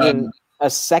you imagine a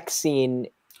sex scene?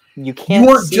 You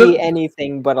can't see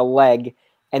anything but a leg,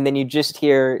 and then you just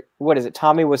hear, what is it?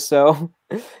 Tommy Wiseau,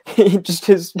 just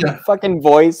his fucking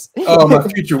voice. Oh, my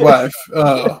future wife.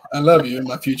 Oh, I love you,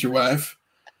 my future wife.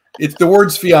 It's the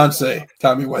words fiance,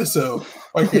 Tommy Wiseau.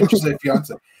 Why can't you say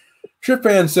fiance? Trip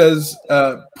Fan says,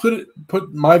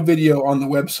 put my video on the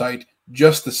website.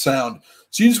 Just the sound.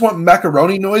 So you just want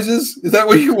macaroni noises? Is that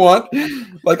what you want?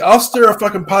 Like, I'll stir a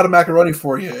fucking pot of macaroni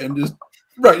for you and just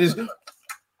Right.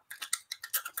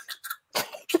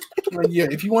 Yeah,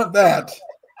 if you want that,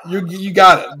 you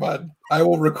got it, bud. I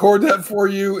will record that for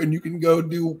you, and you can go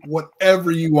do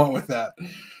whatever you want with that.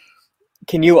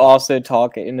 Can you also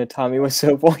talk in a Tommy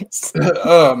Wiseau voice?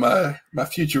 Oh, my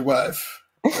future wife.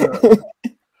 I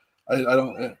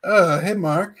don't. Hey,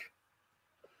 Mark.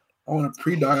 I want a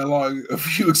pre-dialogue of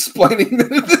you explaining that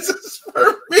this is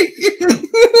for me.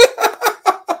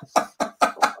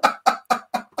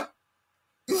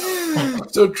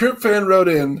 So Trip Fan wrote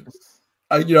in.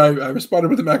 I responded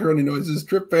with the macaroni noises.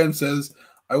 Trip Fan says,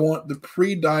 "I want the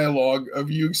pre-dialogue of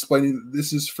you explaining that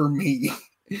this is for me."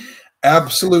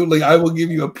 Absolutely, I will give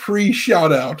you a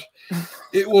pre-shout out.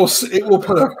 It will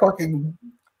put a fucking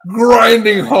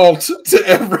grinding halt to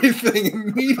everything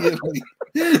immediately.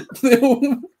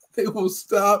 They will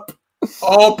stop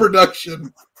all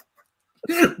production.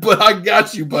 But I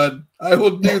got you, bud. I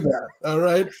will do that. All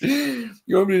right. You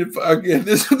want me to again?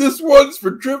 This one's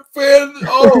for Trip Fan.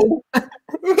 Oh,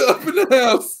 up in the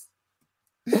house.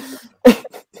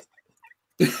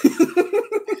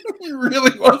 He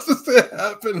really wants this to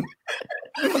happen.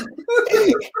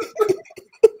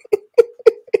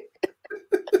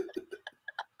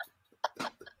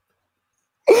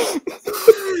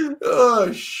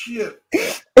 Oh shit!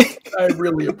 I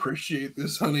really appreciate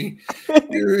this, honey.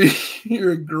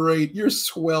 You're great. You're a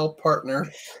swell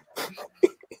partner.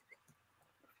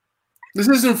 This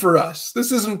isn't for us.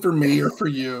 This isn't for me or for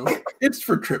you. It's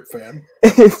for Trip Fan.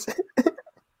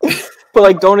 But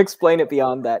like, don't explain it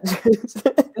beyond that.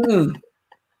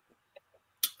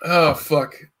 Oh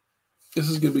fuck! This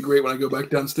is gonna be great when I go back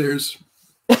downstairs.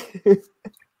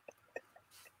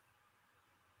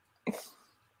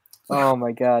 Oh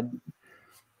my god.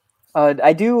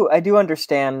 I do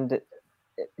understand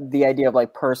the idea of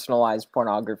like personalized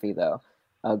pornography though.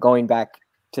 Going back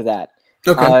to that.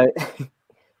 Okay.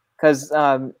 Because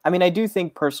I mean, I do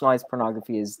think personalized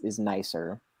pornography is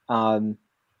nicer.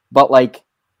 But like,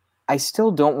 I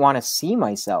still don't want to see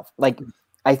myself. Like,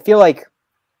 I feel like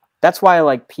that's why I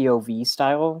like POV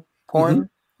style porn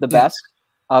the best.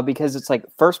 Because it's like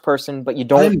first person, but you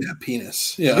don't. I'm that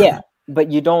penis. Yeah. Yeah,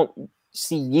 but you don't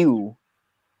see you,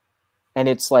 and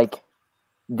it's like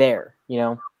there, you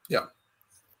know. Yeah.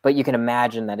 But you can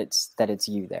imagine that it's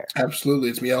you there. Absolutely,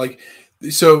 it's me. Like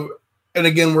so, and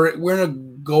again, we're in a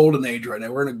golden age right now.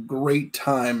 We're in a great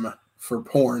time for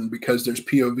porn because there's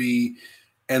POV,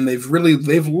 and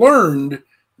they've learned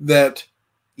that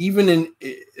even in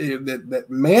that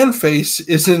man face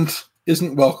isn't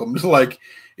welcomed. Like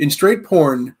in straight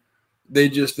porn,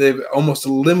 they've almost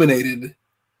eliminated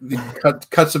the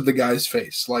cuts of the guy's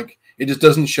face. Like it just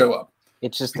doesn't show up.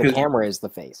 It's just the camera is the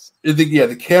face.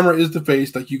 The camera is the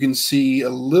face. Like you can see a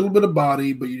little bit of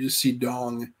body, but you just see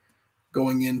dong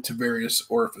going into various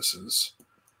orifices.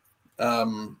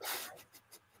 Yeah,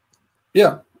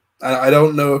 I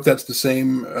don't know if that's the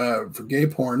same for gay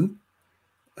porn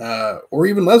or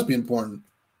even lesbian porn.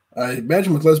 I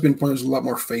imagine with lesbian porn, there's a lot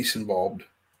more face involved.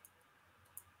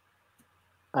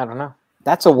 I don't know.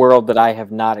 That's a world that I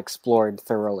have not explored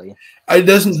thoroughly. It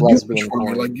doesn't do lesbian much for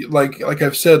me. porn. Like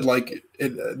I've said,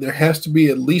 there has to be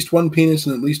at least one penis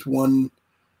and at least one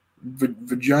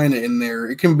vagina in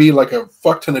there. It can be like a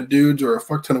fuck ton of dudes or a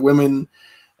fuck ton of women,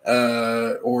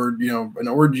 or an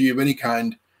orgy of any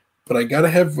kind. But I gotta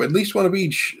have at least one of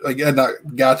each. Like I not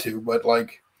got to, but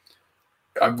like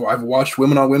I've watched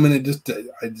women on women. It just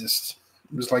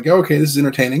was like, okay, this is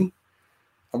entertaining.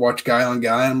 I watch guy on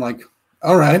guy. I'm like,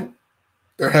 all right.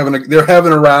 They're having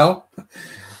a row,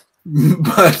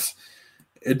 but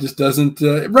it just doesn't.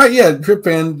 Right? Yeah, Trip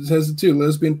Fan says it too.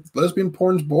 Lesbian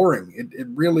porn's boring. It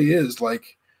really is.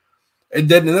 Like, and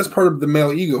that's part of the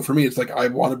male ego for me. It's like I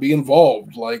want to be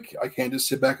involved. Like I can't just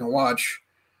sit back and watch.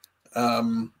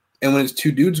 And when it's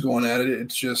two dudes going at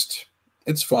it,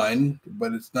 it's fine,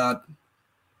 but it's not.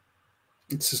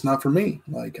 It's just not for me.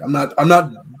 Like I'm not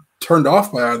turned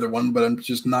off by either one, but I'm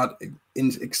just not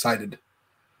excited.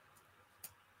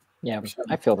 Yeah,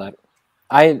 I feel that.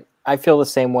 I feel the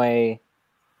same way.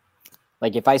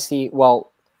 Like if I see,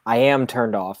 I am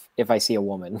turned off if I see a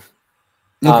woman,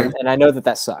 Okay. and I know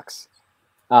that sucks.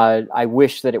 I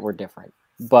wish that it were different,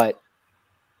 but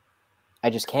I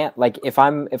just can't. Like if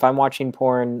I'm watching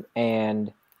porn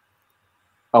and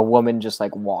a woman just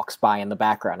like walks by in the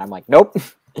background, I'm like, nope,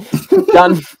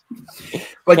 done.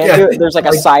 Like Can't do it. There's like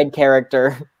a side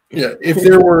character. Yeah, if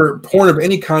there were porn of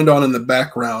any kind on in the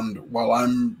background while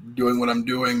I'm doing what I'm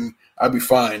doing, I'd be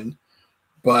fine.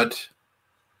 But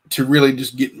to really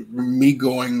just get me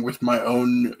going with my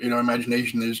own,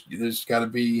 imagination, there's got to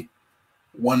be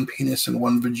one penis and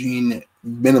one vagine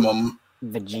minimum.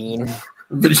 Vagine.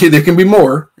 But there can be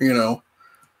more,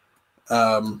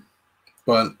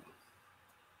 But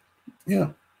yeah.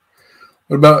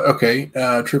 What about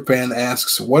Trip Fan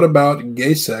asks, what about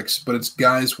gay sex, but its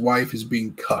guy's wife is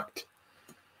being cucked?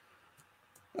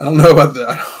 I don't know about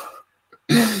that.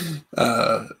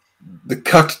 The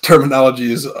cucked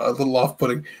terminology is a little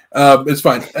off-putting. It's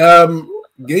fine.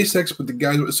 Gay sex, but the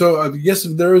guy. So I guess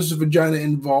if there is a vagina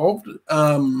involved,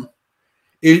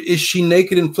 is she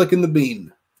naked and flicking the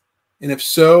bean? And if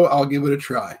so, I'll give it a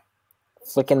try.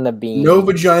 Flicking the bean. No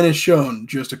vagina shown,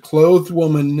 just a clothed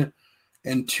woman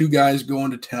and two guys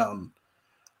going to town.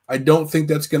 I don't think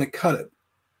that's going to cut it.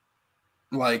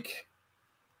 Like,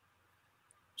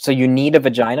 so you need a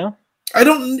vagina? I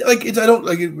don't like it. I don't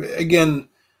like it. Again,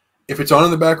 if it's on in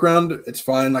the background, it's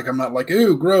fine. Like, I'm not like,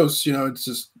 ooh, gross. You know, it's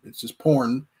just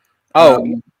porn.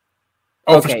 Oh,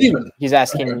 for Steven. He's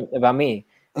asking about me.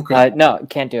 Okay. No,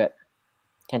 can't do it.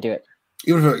 Can't do it.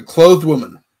 Even if a clothed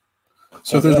woman.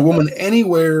 So if there's a woman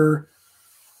anywhere,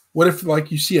 what if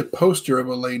like you see a poster of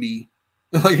a lady?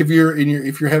 Like if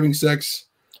you're having sex,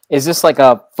 is this like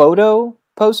a photo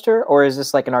poster or is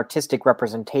this like an artistic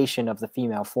representation of the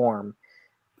female form?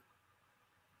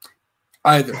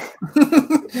 Either.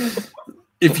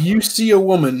 If you see a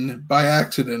woman by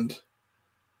accident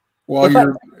while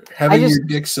you're having your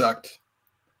dick sucked,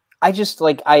 I just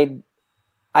like I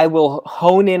will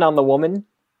hone in on the woman,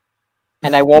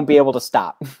 and I won't be able to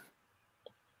stop,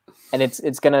 and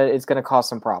it's gonna cause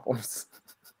some problems.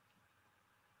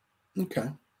 Okay.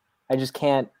 I just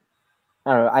can't.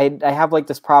 I don't know. I have like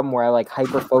this problem where I like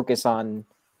hyper focus on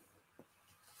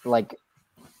like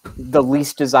the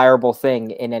least desirable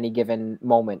thing in any given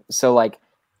moment. So like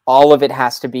all of it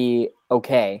has to be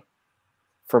okay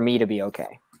for me to be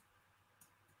okay.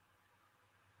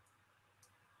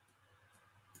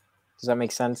 Does that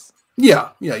make sense?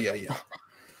 Yeah. Yeah,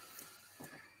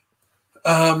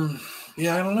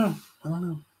 I don't know.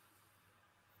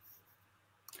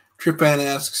 Tripan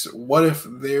asks, what if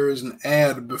there is an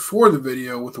ad before the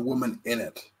video with a woman in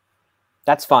it?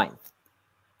 That's fine.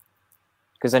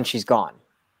 Because then she's gone.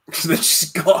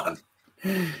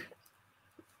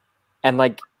 And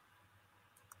like,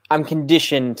 I'm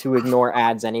conditioned to ignore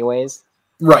ads anyways.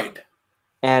 Right.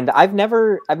 And I've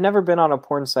never been on a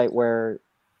porn site where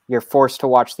you're forced to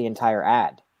watch the entire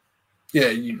ad.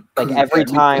 Yeah, like every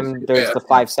time there's the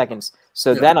 5 seconds.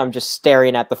 So then I'm just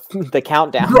staring at the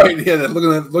countdown. Right, yeah,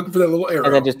 looking for that little arrow.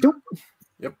 And then just doop.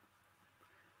 Yep.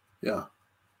 Yeah.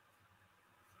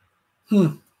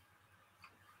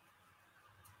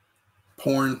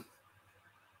 Porn.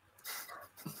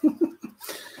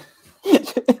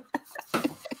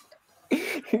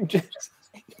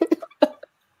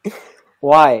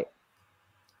 Why?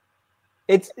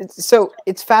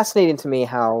 It's fascinating to me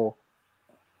how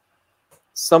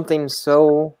something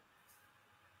so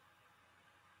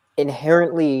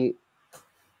inherently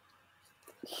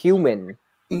human,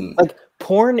 like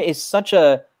porn is such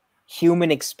a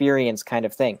human experience kind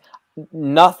of thing.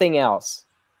 Nothing else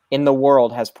in the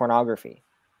world has pornography,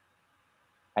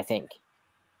 I think.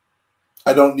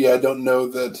 I don't know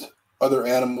that other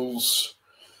animals.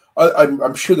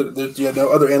 I'm sure that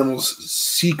no other animals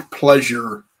seek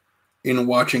pleasure in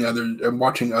watching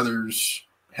others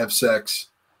have sex.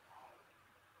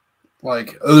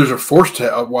 Like others are forced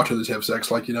to watch others have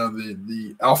sex. Like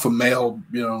the alpha male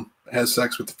has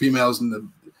sex with the females, and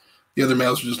the other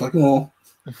males are just like, oh.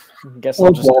 I guess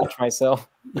I'll just touch myself.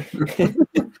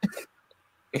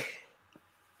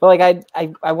 But like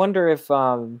I wonder if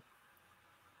in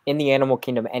the animal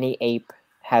kingdom any ape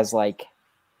has like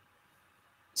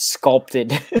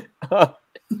sculpted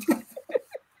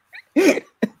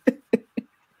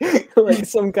like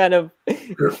some kind of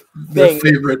their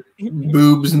favorite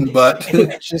boobs and butt.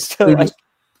 Just to like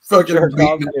fucking jerk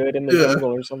off to it in the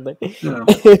jungle or something. Yeah.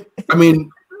 I mean,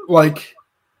 like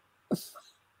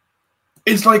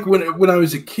it's like when I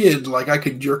was a kid, like I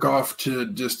could jerk off to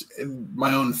just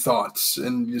my own thoughts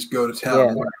and just go to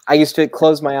town. Yeah. I used to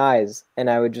close my eyes and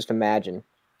I would just imagine.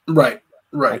 Right.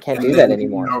 I can't do that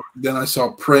anymore. Then I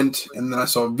saw print, and then I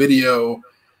saw video,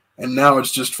 and now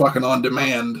it's just fucking on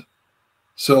demand.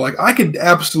 So like I could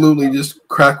absolutely just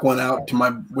crack one out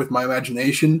with my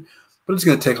imagination, but it's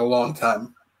going to take a long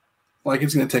time. Like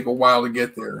it's going to take a while to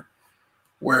get there.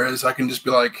 Whereas I can just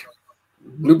be like,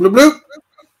 bloop, bloop, bloop.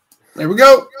 There we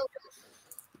go.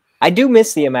 I do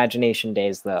miss the imagination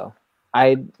days though.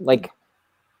 There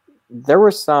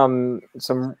were some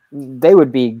they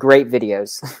would be great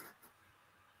videos.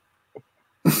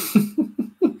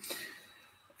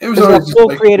 It was always full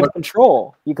creative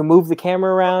control. You can move the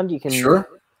camera around. You can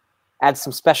add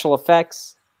some special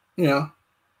effects. Yeah,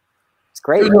 it's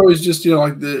great. It was always just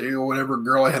like whatever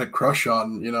girl I had a crush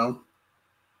on.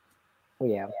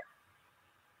 Yeah.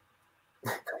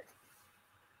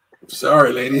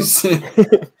 Sorry, ladies.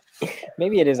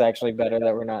 Maybe it is actually better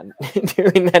that we're not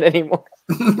doing that anymore.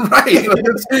 Right.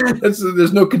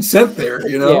 There's no consent there,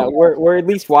 you know? Yeah, we're at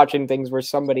least watching things where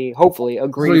somebody hopefully So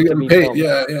agreed you to get be paid. filmed.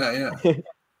 Yeah.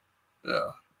 Yeah.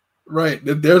 Right.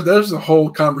 There's a whole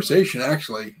conversation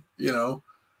actually, you know,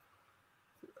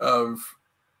 of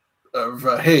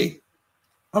hey,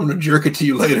 I'm gonna jerk it to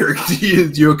you later.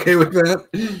 You okay with that?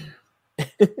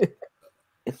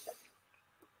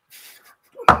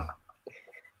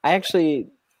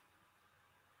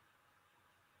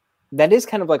 That is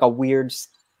kind of like a weird,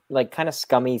 like kind of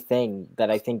scummy thing that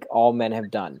I think all men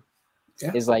have done.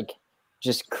 Yeah. Is like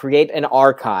just create an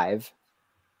archive,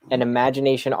 an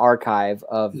imagination archive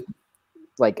of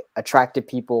like attractive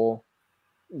people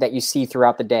that you see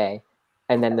throughout the day,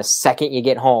 and then the second you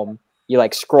get home, you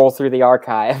like scroll through the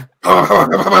archive.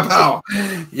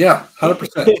 Yeah,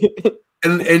 100%.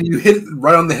 And you hit it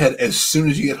right on the head as soon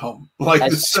as you get home. Like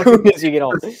as soon as you get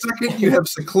home. The second you have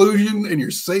seclusion and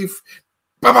you're safe.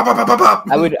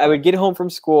 I would get home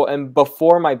from school, and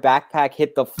before my backpack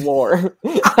hit the floor,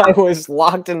 I was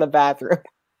locked in the bathroom.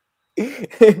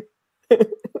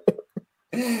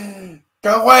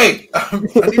 Go away! I'm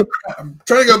trying to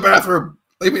go to the bathroom.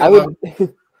 Leave me alone.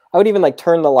 I would even like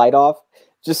turn the light off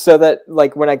just so that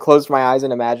like when I closed my eyes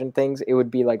and imagined things, it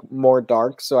would be like more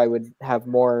dark, so I would have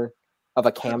more of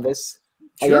a canvas.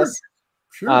 Sure. I guess.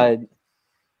 Sure.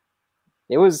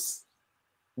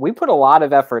 We put a lot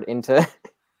of effort into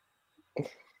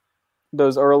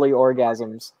those early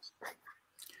orgasms.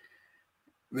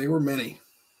 They were many.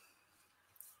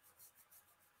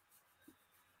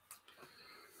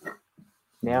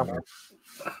 Yeah.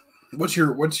 What's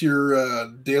your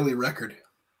daily record? I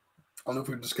don't know if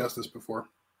we've discussed this before.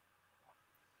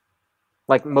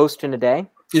 Like most in a day?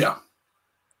 Yeah.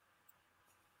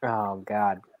 Oh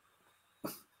God.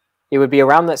 It would be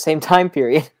around that same time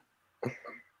period.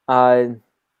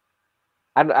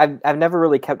 I've never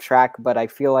really kept track, but I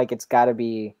feel like it's got to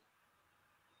be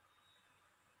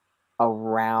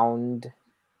around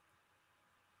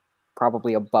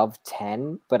probably above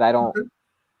 10, but I don't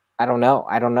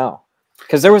know.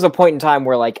 Because there was a point in time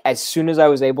where like as soon as I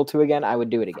was able to again, I would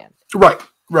do it again. Right.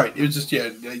 It was just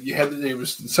it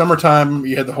was summertime,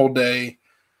 you had the whole day.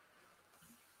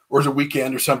 Or it was a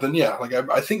weekend or something. Yeah, like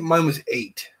I think mine was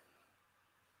 8.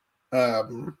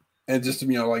 And just, you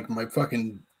know, like my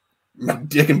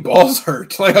dick and balls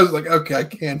hurt. Like I was like, okay, I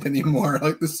can't anymore.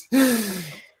 Like this,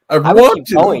 I would keep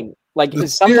going. Like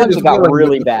sometimes it got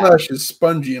really bad. The flesh is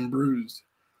spongy and bruised.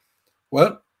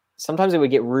 What? Sometimes it would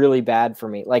get really bad for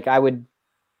me. Like I would,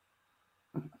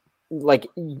 like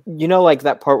you know, like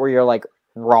that part where you're like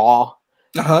raw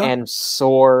and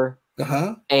sore,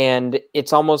 and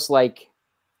it's almost like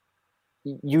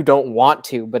you don't want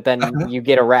to, but then you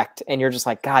get erect and you're just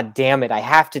like, God damn it, I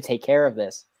have to take care of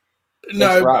this.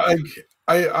 No,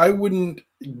 I wouldn't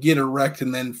get erect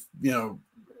and then, you know,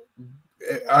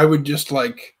 I would just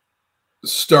like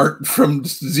start from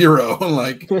 0.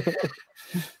 Like,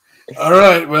 all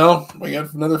right, well, we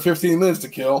got another 15 minutes to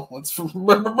kill. Let's.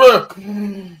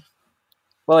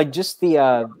 Well, like just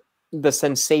the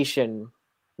sensation,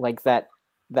 like that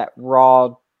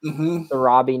raw,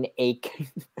 throbbing ache.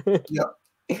 Yep.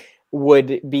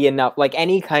 Would be enough. Like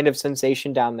any kind of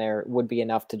sensation down there would be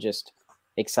enough to just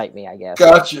excite me, I guess.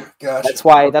 Gotcha. That's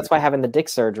why having the dick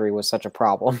surgery was such a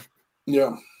problem.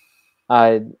 Yeah.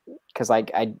 Because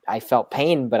I felt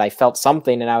pain, but I felt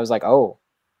something, and I was like, oh,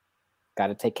 got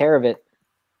to take care of it.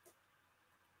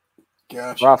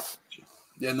 Gotcha. Rough.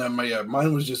 Yeah, no,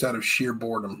 mine was just out of sheer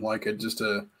boredom. Like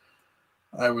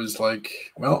I was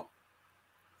like, well,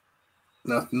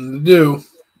 nothing to do.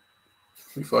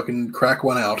 We fucking crack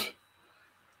one out.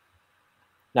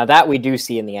 Now that we do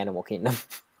see in the animal kingdom.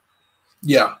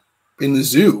 Yeah, in the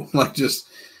zoo, like just.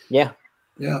 Yeah.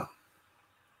 Yeah.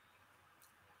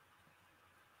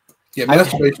 Yeah,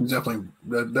 masturbation is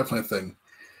definitely a thing.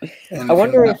 And I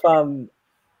wonder if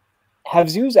have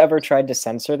zoos ever tried to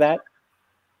censor that?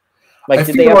 Like,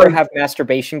 did they ever have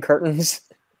masturbation curtains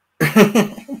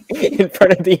in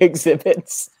front of the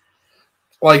exhibits?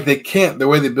 Like, they can't, the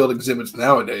way they build exhibits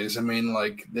nowadays. I mean,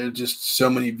 like, there's just so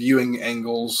many viewing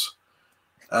angles.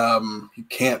 You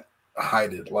can't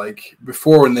hide it. Like,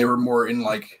 before when they were more in,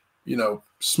 like, you know,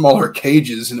 smaller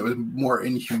cages and it was more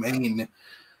inhumane,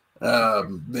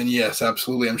 then yes,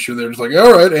 absolutely. I'm sure they're just like,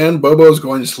 all right, and Bobo's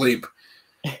going to sleep.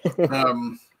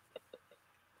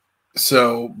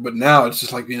 So, but now it's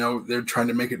just like, you know, they're trying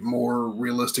to make it more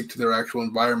realistic to their actual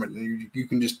environment. And you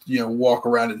can just, you know, walk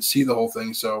around and see the whole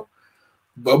thing. So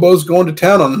Bobo's going to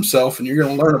town on himself and you're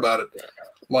going to learn about it.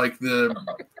 Like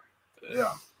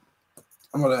Yeah.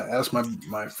 I'm gonna ask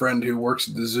my friend who works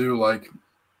at the zoo, like,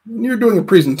 when you're doing a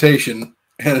presentation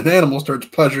and an animal starts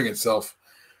pleasuring itself,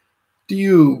 do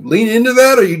you lean into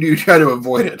that or do you try to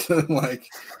avoid it? Like,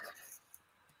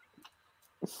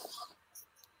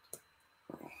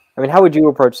 I mean, how would you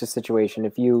approach this situation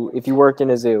if you worked in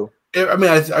a zoo? I mean,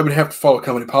 I would have to follow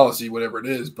company policy, whatever it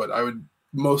is, but I would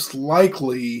most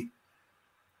likely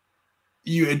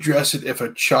you address it if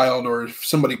a child or if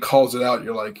somebody calls it out.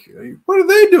 You're like, what are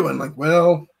they doing? Like,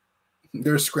 well,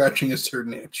 they're scratching a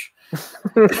certain itch.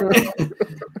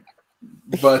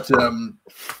 But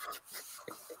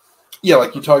yeah,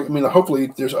 like you talk. I mean,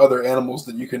 hopefully there's other animals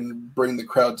that you can bring the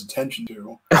crowd's attention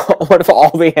to. What if all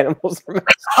the animals are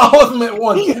All of them at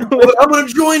once? Well, I'm going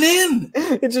to join in.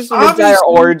 It's just an entire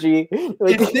orgy.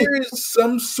 Like, if there is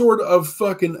some sort of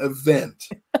fucking event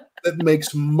that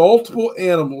makes multiple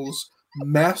animals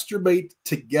masturbate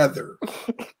together,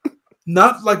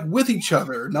 not like with each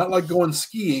other, not like going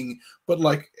skiing, but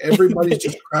like everybody's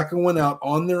just cracking one out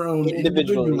on their own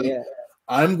individually. Yeah.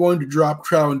 I'm going to drop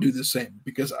trow and do the same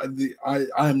because I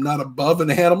am not above an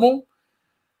animal,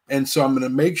 and so I'm going to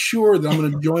make sure that I'm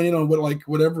going to join in on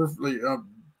whatever.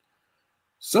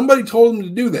 Somebody told them to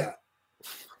do that.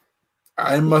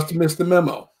 I must have missed the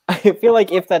memo. I feel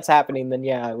like if that's happening, then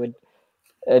yeah, I would.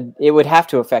 It would have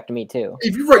to affect me too.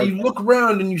 If you're right, you look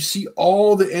around and you see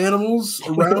all the animals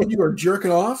around you are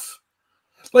jerking off.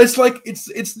 It's like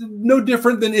it's no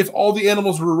different than if all the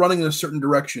animals were running in a certain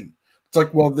direction. It's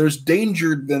like, well, there's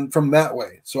danger then from that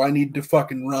way, so I need to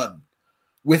fucking run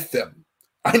with them.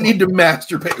 I need to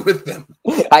masturbate with them.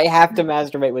 I have to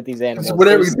masturbate with these animals. So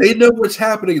whatever they know what's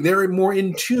happening, they're more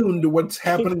in tune to what's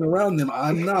happening around them.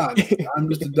 I'm not. I'm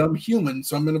just a dumb human,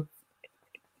 so I'm gonna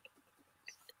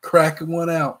crack one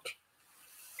out.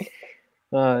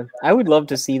 I would love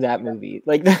to see that movie.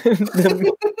 Like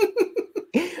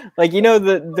like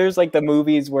there's like the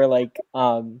movies where like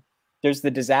there's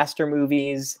the disaster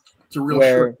movies. It's a real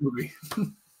short movie.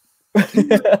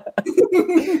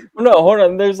 No, hold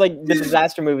on. There's like the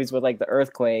disaster movies with like the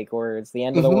earthquake or it's the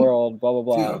end of the world, blah blah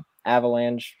blah, yeah.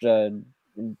 Avalanche,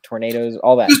 tornadoes,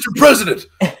 all that. Mr. President,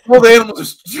 all the animals are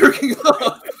jerking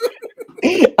off.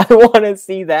 I want to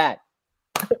see that.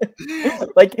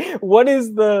 Like, what's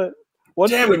the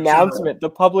announcement? The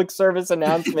public service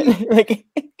announcement. Like,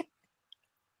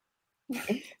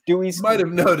 do we might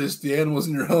have noticed the animals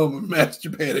in your home are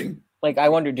masturbating? Like, I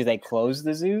wonder, do they close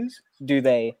the zoos? Do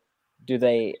they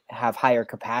have higher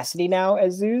capacity now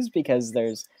as zoos because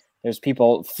there's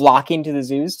people flocking to the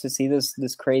zoos to see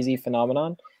this crazy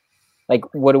phenomenon?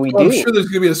 Like, what do we do? I'm sure there's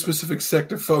going to be a specific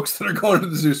sect of folks that are going to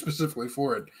the zoo specifically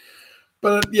for it.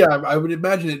 But yeah, I would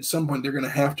imagine at some point they're going to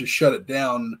have to shut it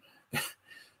down.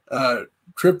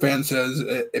 Tripvan says,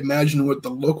 imagine what the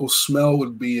local smell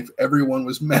would be if everyone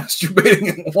was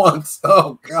masturbating at once.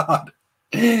 Oh, God.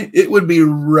 It would be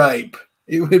ripe.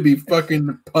 It would be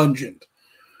fucking pungent.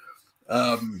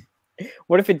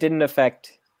 What if it didn't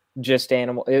affect just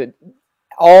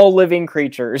all living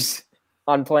creatures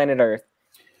on planet Earth?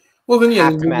 Well, then, yeah,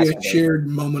 it would be a shared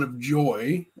moment of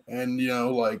joy. And,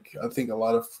 I think a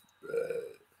lot of...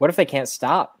 what if they can't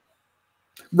stop?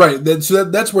 Right. That's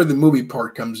where the movie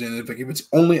part comes in. If it's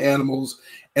only animals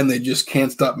and they just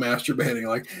can't stop masturbating,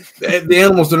 like the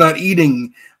animals, they're not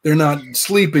eating, they're not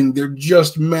sleeping, they're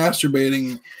just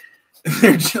masturbating.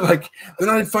 They're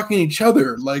not fucking each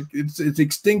other. Like it's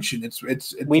extinction.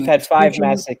 We've had 5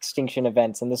 mass extinction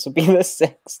events, and this will be the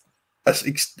 6th.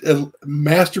 A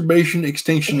masturbation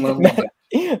extinction level.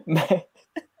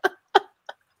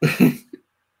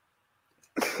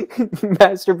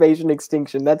 Masturbation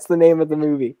extinction. That's the name of the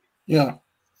movie. Yeah.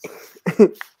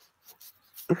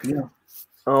 Yeah.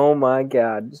 Oh my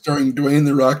God. Starring Dwayne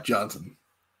 "The Rock" Johnson.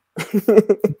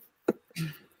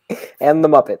 And the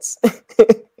Muppets.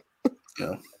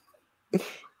 Yeah.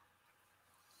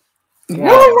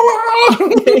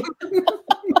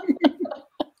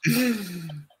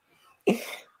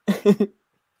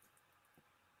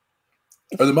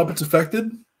 Are the Muppets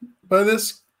affected by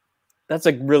this? That's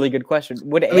a really good question.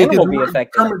 Would an animal be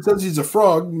affected? Kermit says he's a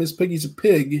frog. Miss Piggy's a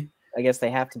pig. I guess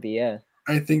they have to be, yeah.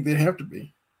 I think they have to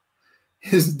be.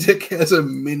 His dick has a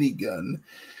minigun.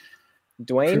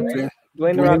 Dwayne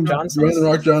The Rock Johnson? Dwayne The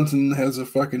Rock Johnson has a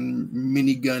fucking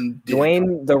minigun dick.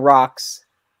 Dwayne The Rock's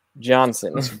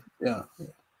Johnson. Yeah.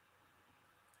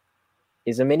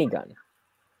 Is a minigun.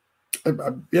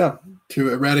 Yeah,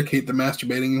 to eradicate the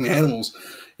masturbating animals.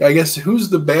 Yeah, I guess who's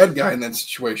the bad guy in that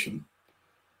situation?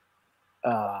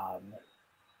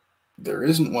 There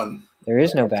isn't one. There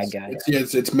is no bad guy.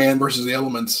 It's man versus the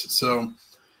elements. So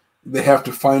they have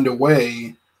to find a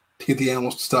way to get the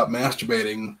animals to stop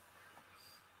masturbating.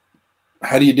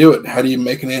 How do you do it? How do you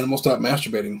make an animal stop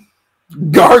masturbating?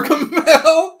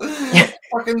 Gargamel?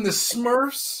 Fucking the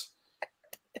Smurfs?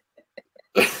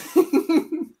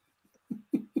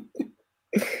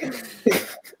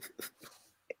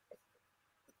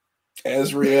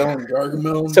 Azrael and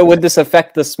Gargamel. So would this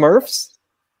affect the Smurfs?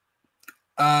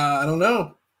 I don't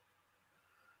know.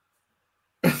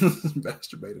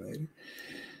 Masturbating.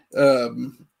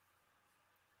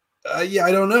 Yeah,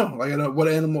 I don't know. Like, I don't. What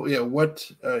animal? Yeah,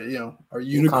 what? Are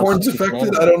unicorns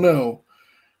affected? I don't know.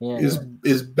 Yeah.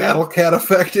 Is Battle Cat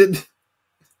affected?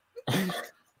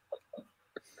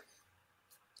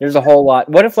 There's a whole lot.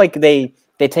 What if like they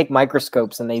take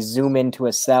microscopes and they zoom into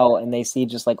a cell and they see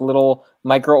just like little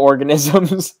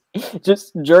microorganisms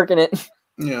just jerking it?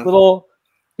 Yeah. Little.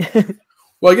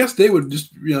 Well, I guess they would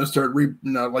just start they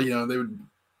would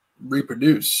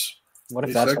reproduce. What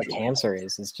if that's what cancer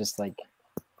is? It's just like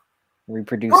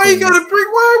reproducing.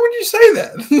 Why would you say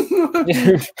that?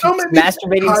 Don't make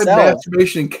masturbating cells.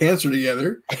 Masturbation and cancer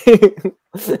together.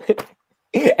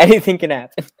 Anything can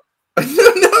happen.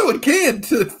 No, it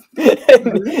can't. No,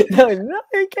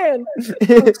 it can.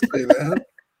 Don't say that.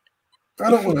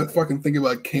 I don't want to fucking think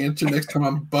about cancer next time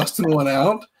I'm busting one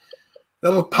out.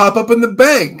 That'll pop up in the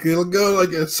bank. It'll go like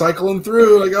cycling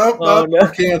through, like no.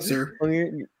 Cancer.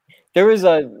 There was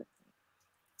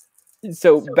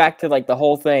so back to like the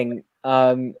whole thing.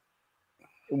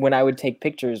 When I would take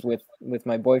pictures with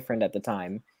my boyfriend at the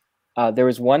time, there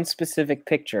was one specific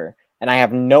picture, and I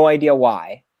have no idea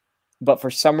why, but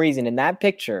for some reason in that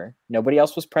picture, nobody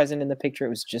else was present in the picture. It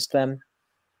was just them.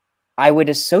 I would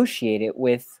associate it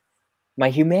with my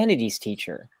humanities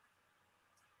teacher.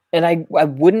 And I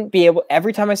wouldn't be able,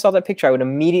 every time I saw that picture, I would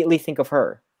immediately think of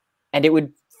her. And it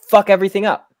would fuck everything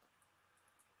up.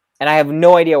 And I have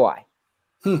no idea why.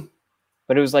 But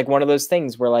it was like one of those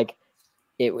things where like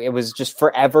it was just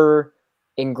forever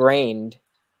ingrained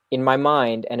in my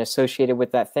mind and associated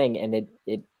with that thing. And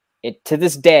it to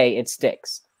this day, it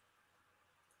sticks.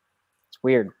 It's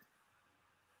weird.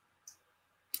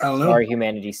 I don't know. Sorry,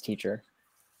 humanities teacher.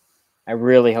 I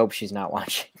really hope she's not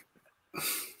watching.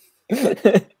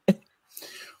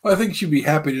 Well, I think she'd be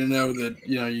happy to know that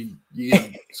you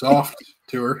get soft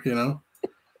to her,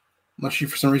 unless she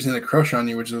for some reason had a crush on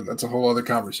you, that's a whole other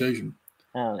conversation.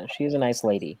 I don't know. She's a nice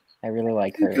lady. I really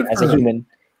like her as a human.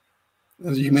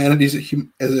 As a humanities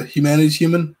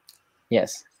human.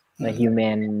 Yes, a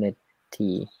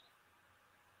humanity.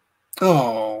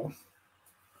 Oh,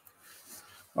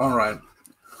 all right.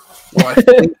 Well, I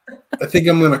think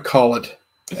I'm going to call it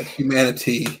at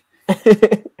humanity.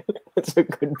 That's a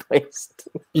good place.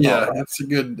 Yeah, that's a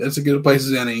good place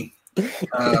as any.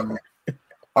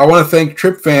 I want to thank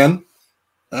Trip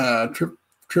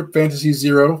Fantasy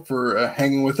Zero for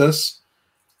hanging with us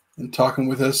and talking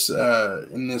with us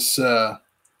in this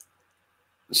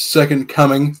second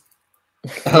coming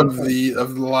of the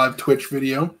live Twitch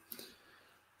video.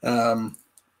 I'll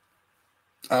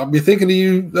be thinking of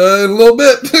you in a little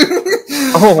bit.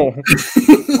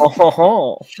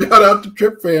 Shout out to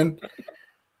Trip Fan.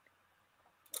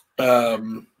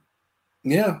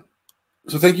 Yeah.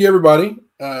 So thank you, everybody.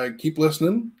 Keep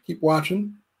listening. Keep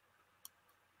watching.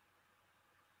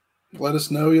 Let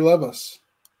us know you love us.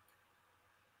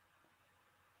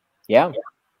 Yeah.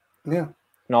 Yeah.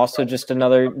 And also just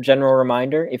another general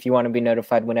reminder, if you want to be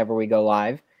notified whenever we go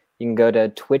live, you can go to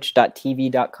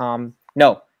twitch.tv.com.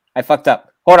 No, I fucked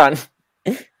up. Hold on.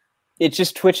 It's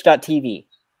just twitch.tv.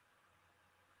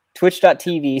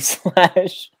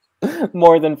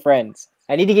 Twitch.tv/more than friends.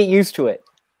 I need to get used to it.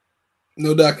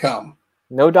 No.com.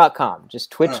 No.com.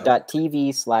 Just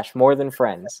twitch.tv/more than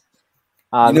friends.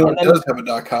 It does have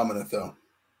a .com in it, though.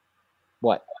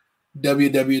 What?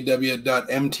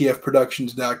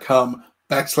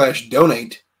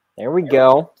 www.mtfproductions.com/donate. There we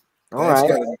go. All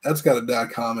right. That's got a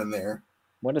 .com in there.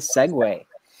 What a segue.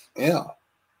 Yeah.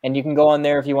 And you can go on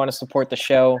there if you want to support the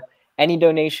show. Any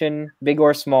donation, big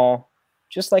or small,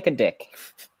 just like a dick,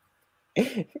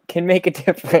 can make a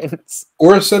difference.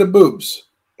 Or a set of boobs.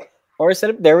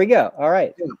 There we go. All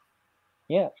right.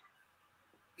 Yeah.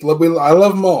 I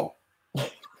love them all.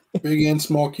 Big and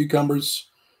small cucumbers.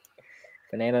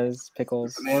 Bananas,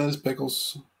 pickles.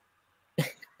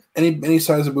 Any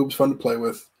size of boobs fun to play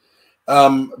with.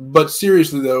 But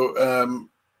seriously though,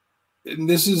 and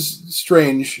this is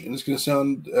strange, and it's going to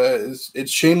sound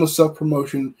it's shameless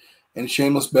self-promotion and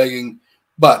shameless begging,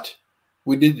 but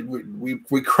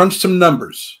we crunched some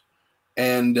numbers,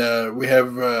 and we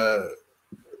have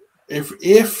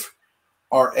if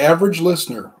our average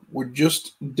listener would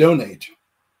just donate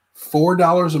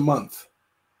 $4 a month,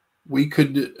 we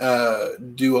could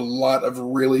do a lot of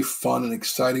really fun and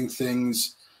exciting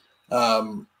things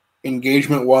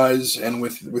engagement wise and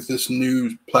with this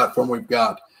new platform we've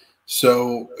got.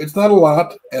 So it's not a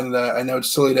lot, and I know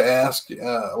it's silly to ask.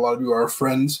 A lot of you are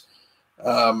friends,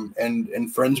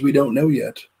 and friends we don't know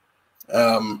yet.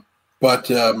 But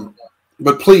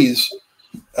please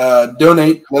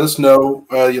donate. Let us know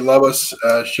you love us.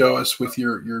 Show us with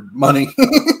your money.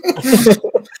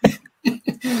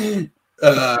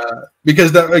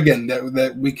 Because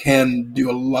that we can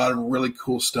do a lot of really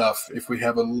cool stuff if we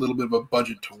have a little bit of a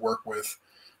budget to work with.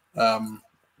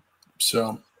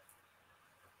 So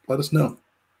let us know.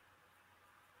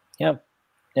 Yeah.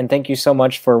 And thank you so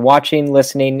much for watching,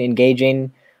 listening,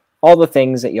 engaging, all the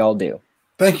things that y'all do.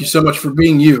 Thank you so much for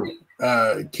being you.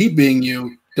 Keep being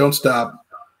you. Don't stop.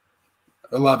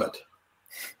 I love it.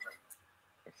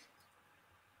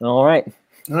 All right.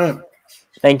 All right.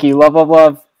 Thank you. Love, love,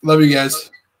 love. Love you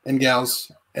guys and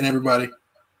gals and everybody.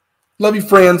 Love you,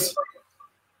 friends.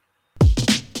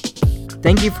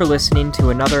 Thank you for listening to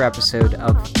another episode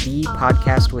of The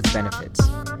Podcast with Benefits.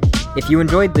 If you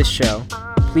enjoyed this show,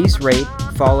 please rate,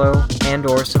 follow, and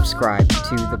or subscribe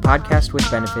to The Podcast with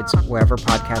Benefits wherever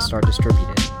podcasts are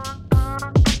distributed.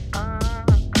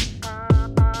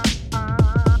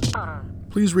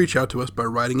 Please reach out to us by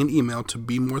writing an email to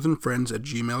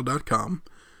bemorethanfriends@gmail.com,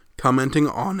 commenting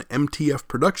on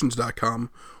mtfproductions.com,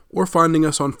 or finding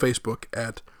us on Facebook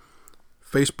at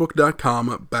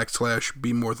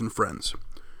facebook.com/bemorethanfriends.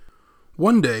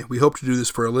 One day, we hope to do this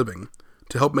for a living.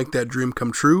 To help make that dream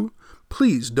come true,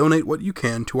 please donate what you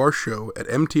can to our show at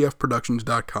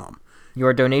mtfproductions.com.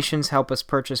 Your donations help us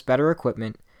purchase better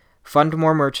equipment, fund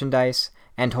more merchandise,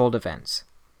 and hold events.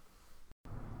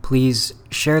 Please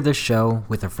share this show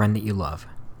with a friend that you love.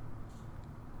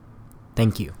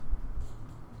 Thank you.